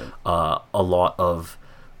 and a lot of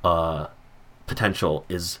potential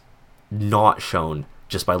is not shown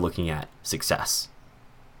just by looking at success.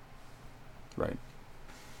 Right.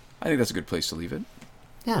 I think that's a good place to leave it.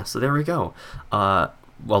 Yeah, so there we go.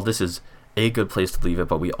 Well, this is a good place to leave it,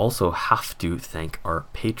 but we also have to thank our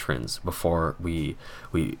patrons before we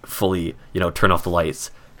fully, turn off the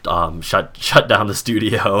lights, shut down the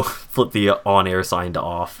studio, flip the on-air sign to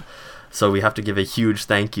off. So we have to give a huge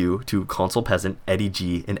thank you to Console Peasant, Eddie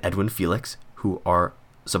G, and Edwin Felix, who are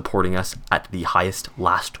supporting us at the highest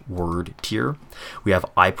last word tier. We have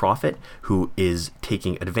iProfit, who is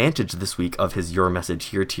taking advantage this week of his Your Message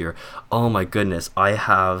Here tier. Oh my goodness, I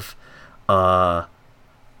have my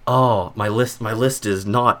list is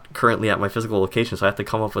not currently at my physical location, so I have to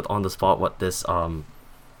come up with on the spot what this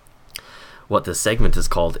what this segment is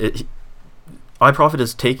called. iProfit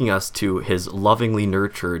is taking us to his lovingly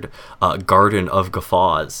nurtured garden of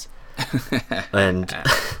guffaws, and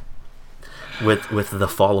with the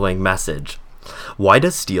following message: why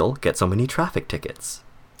does Steele get so many traffic tickets?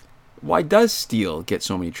 Why does Steele get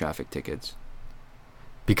so many traffic tickets?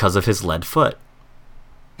 Because of his lead foot.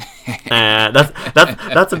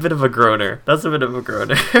 That's a bit of a groaner.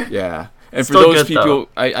 Yeah. And for Still those good, people,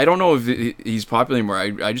 I don't know if he's popular anymore.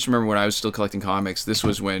 I just remember when I was still collecting comics, this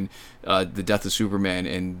was when the death of Superman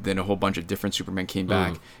and then a whole bunch of different Supermen came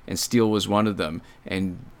back, and Steele was one of them.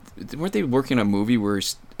 And weren't they working on a movie where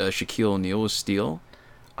Shaquille O'Neal was Steele?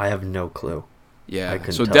 I have no clue. Yeah,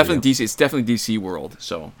 so definitely DC. It's definitely DC world,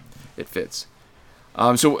 so it fits.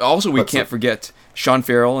 So also we can't forget Sean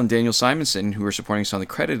Farrell and Daniel Simonson, who are supporting us on the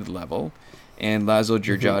credited level, and Laszlo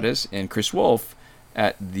Georgiadis and Chris Wolf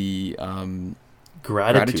at the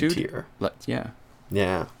gratitude tier.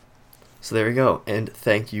 Yeah. So there we go, and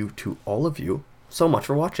thank you to all of you so much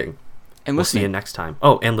for watching. And we'll see you next time.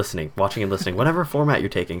 Oh, and listening, watching and listening, whatever format you're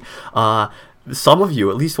taking. Some of you,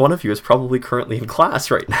 at least one of you, is probably currently in class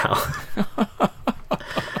right now.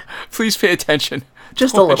 Please pay attention.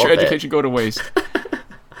 Just Don't a little let your bit. education go to waste.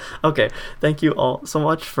 Okay, thank you all so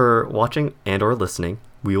much for watching and or listening.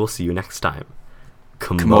 We will see you next time.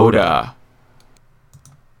 Komoda.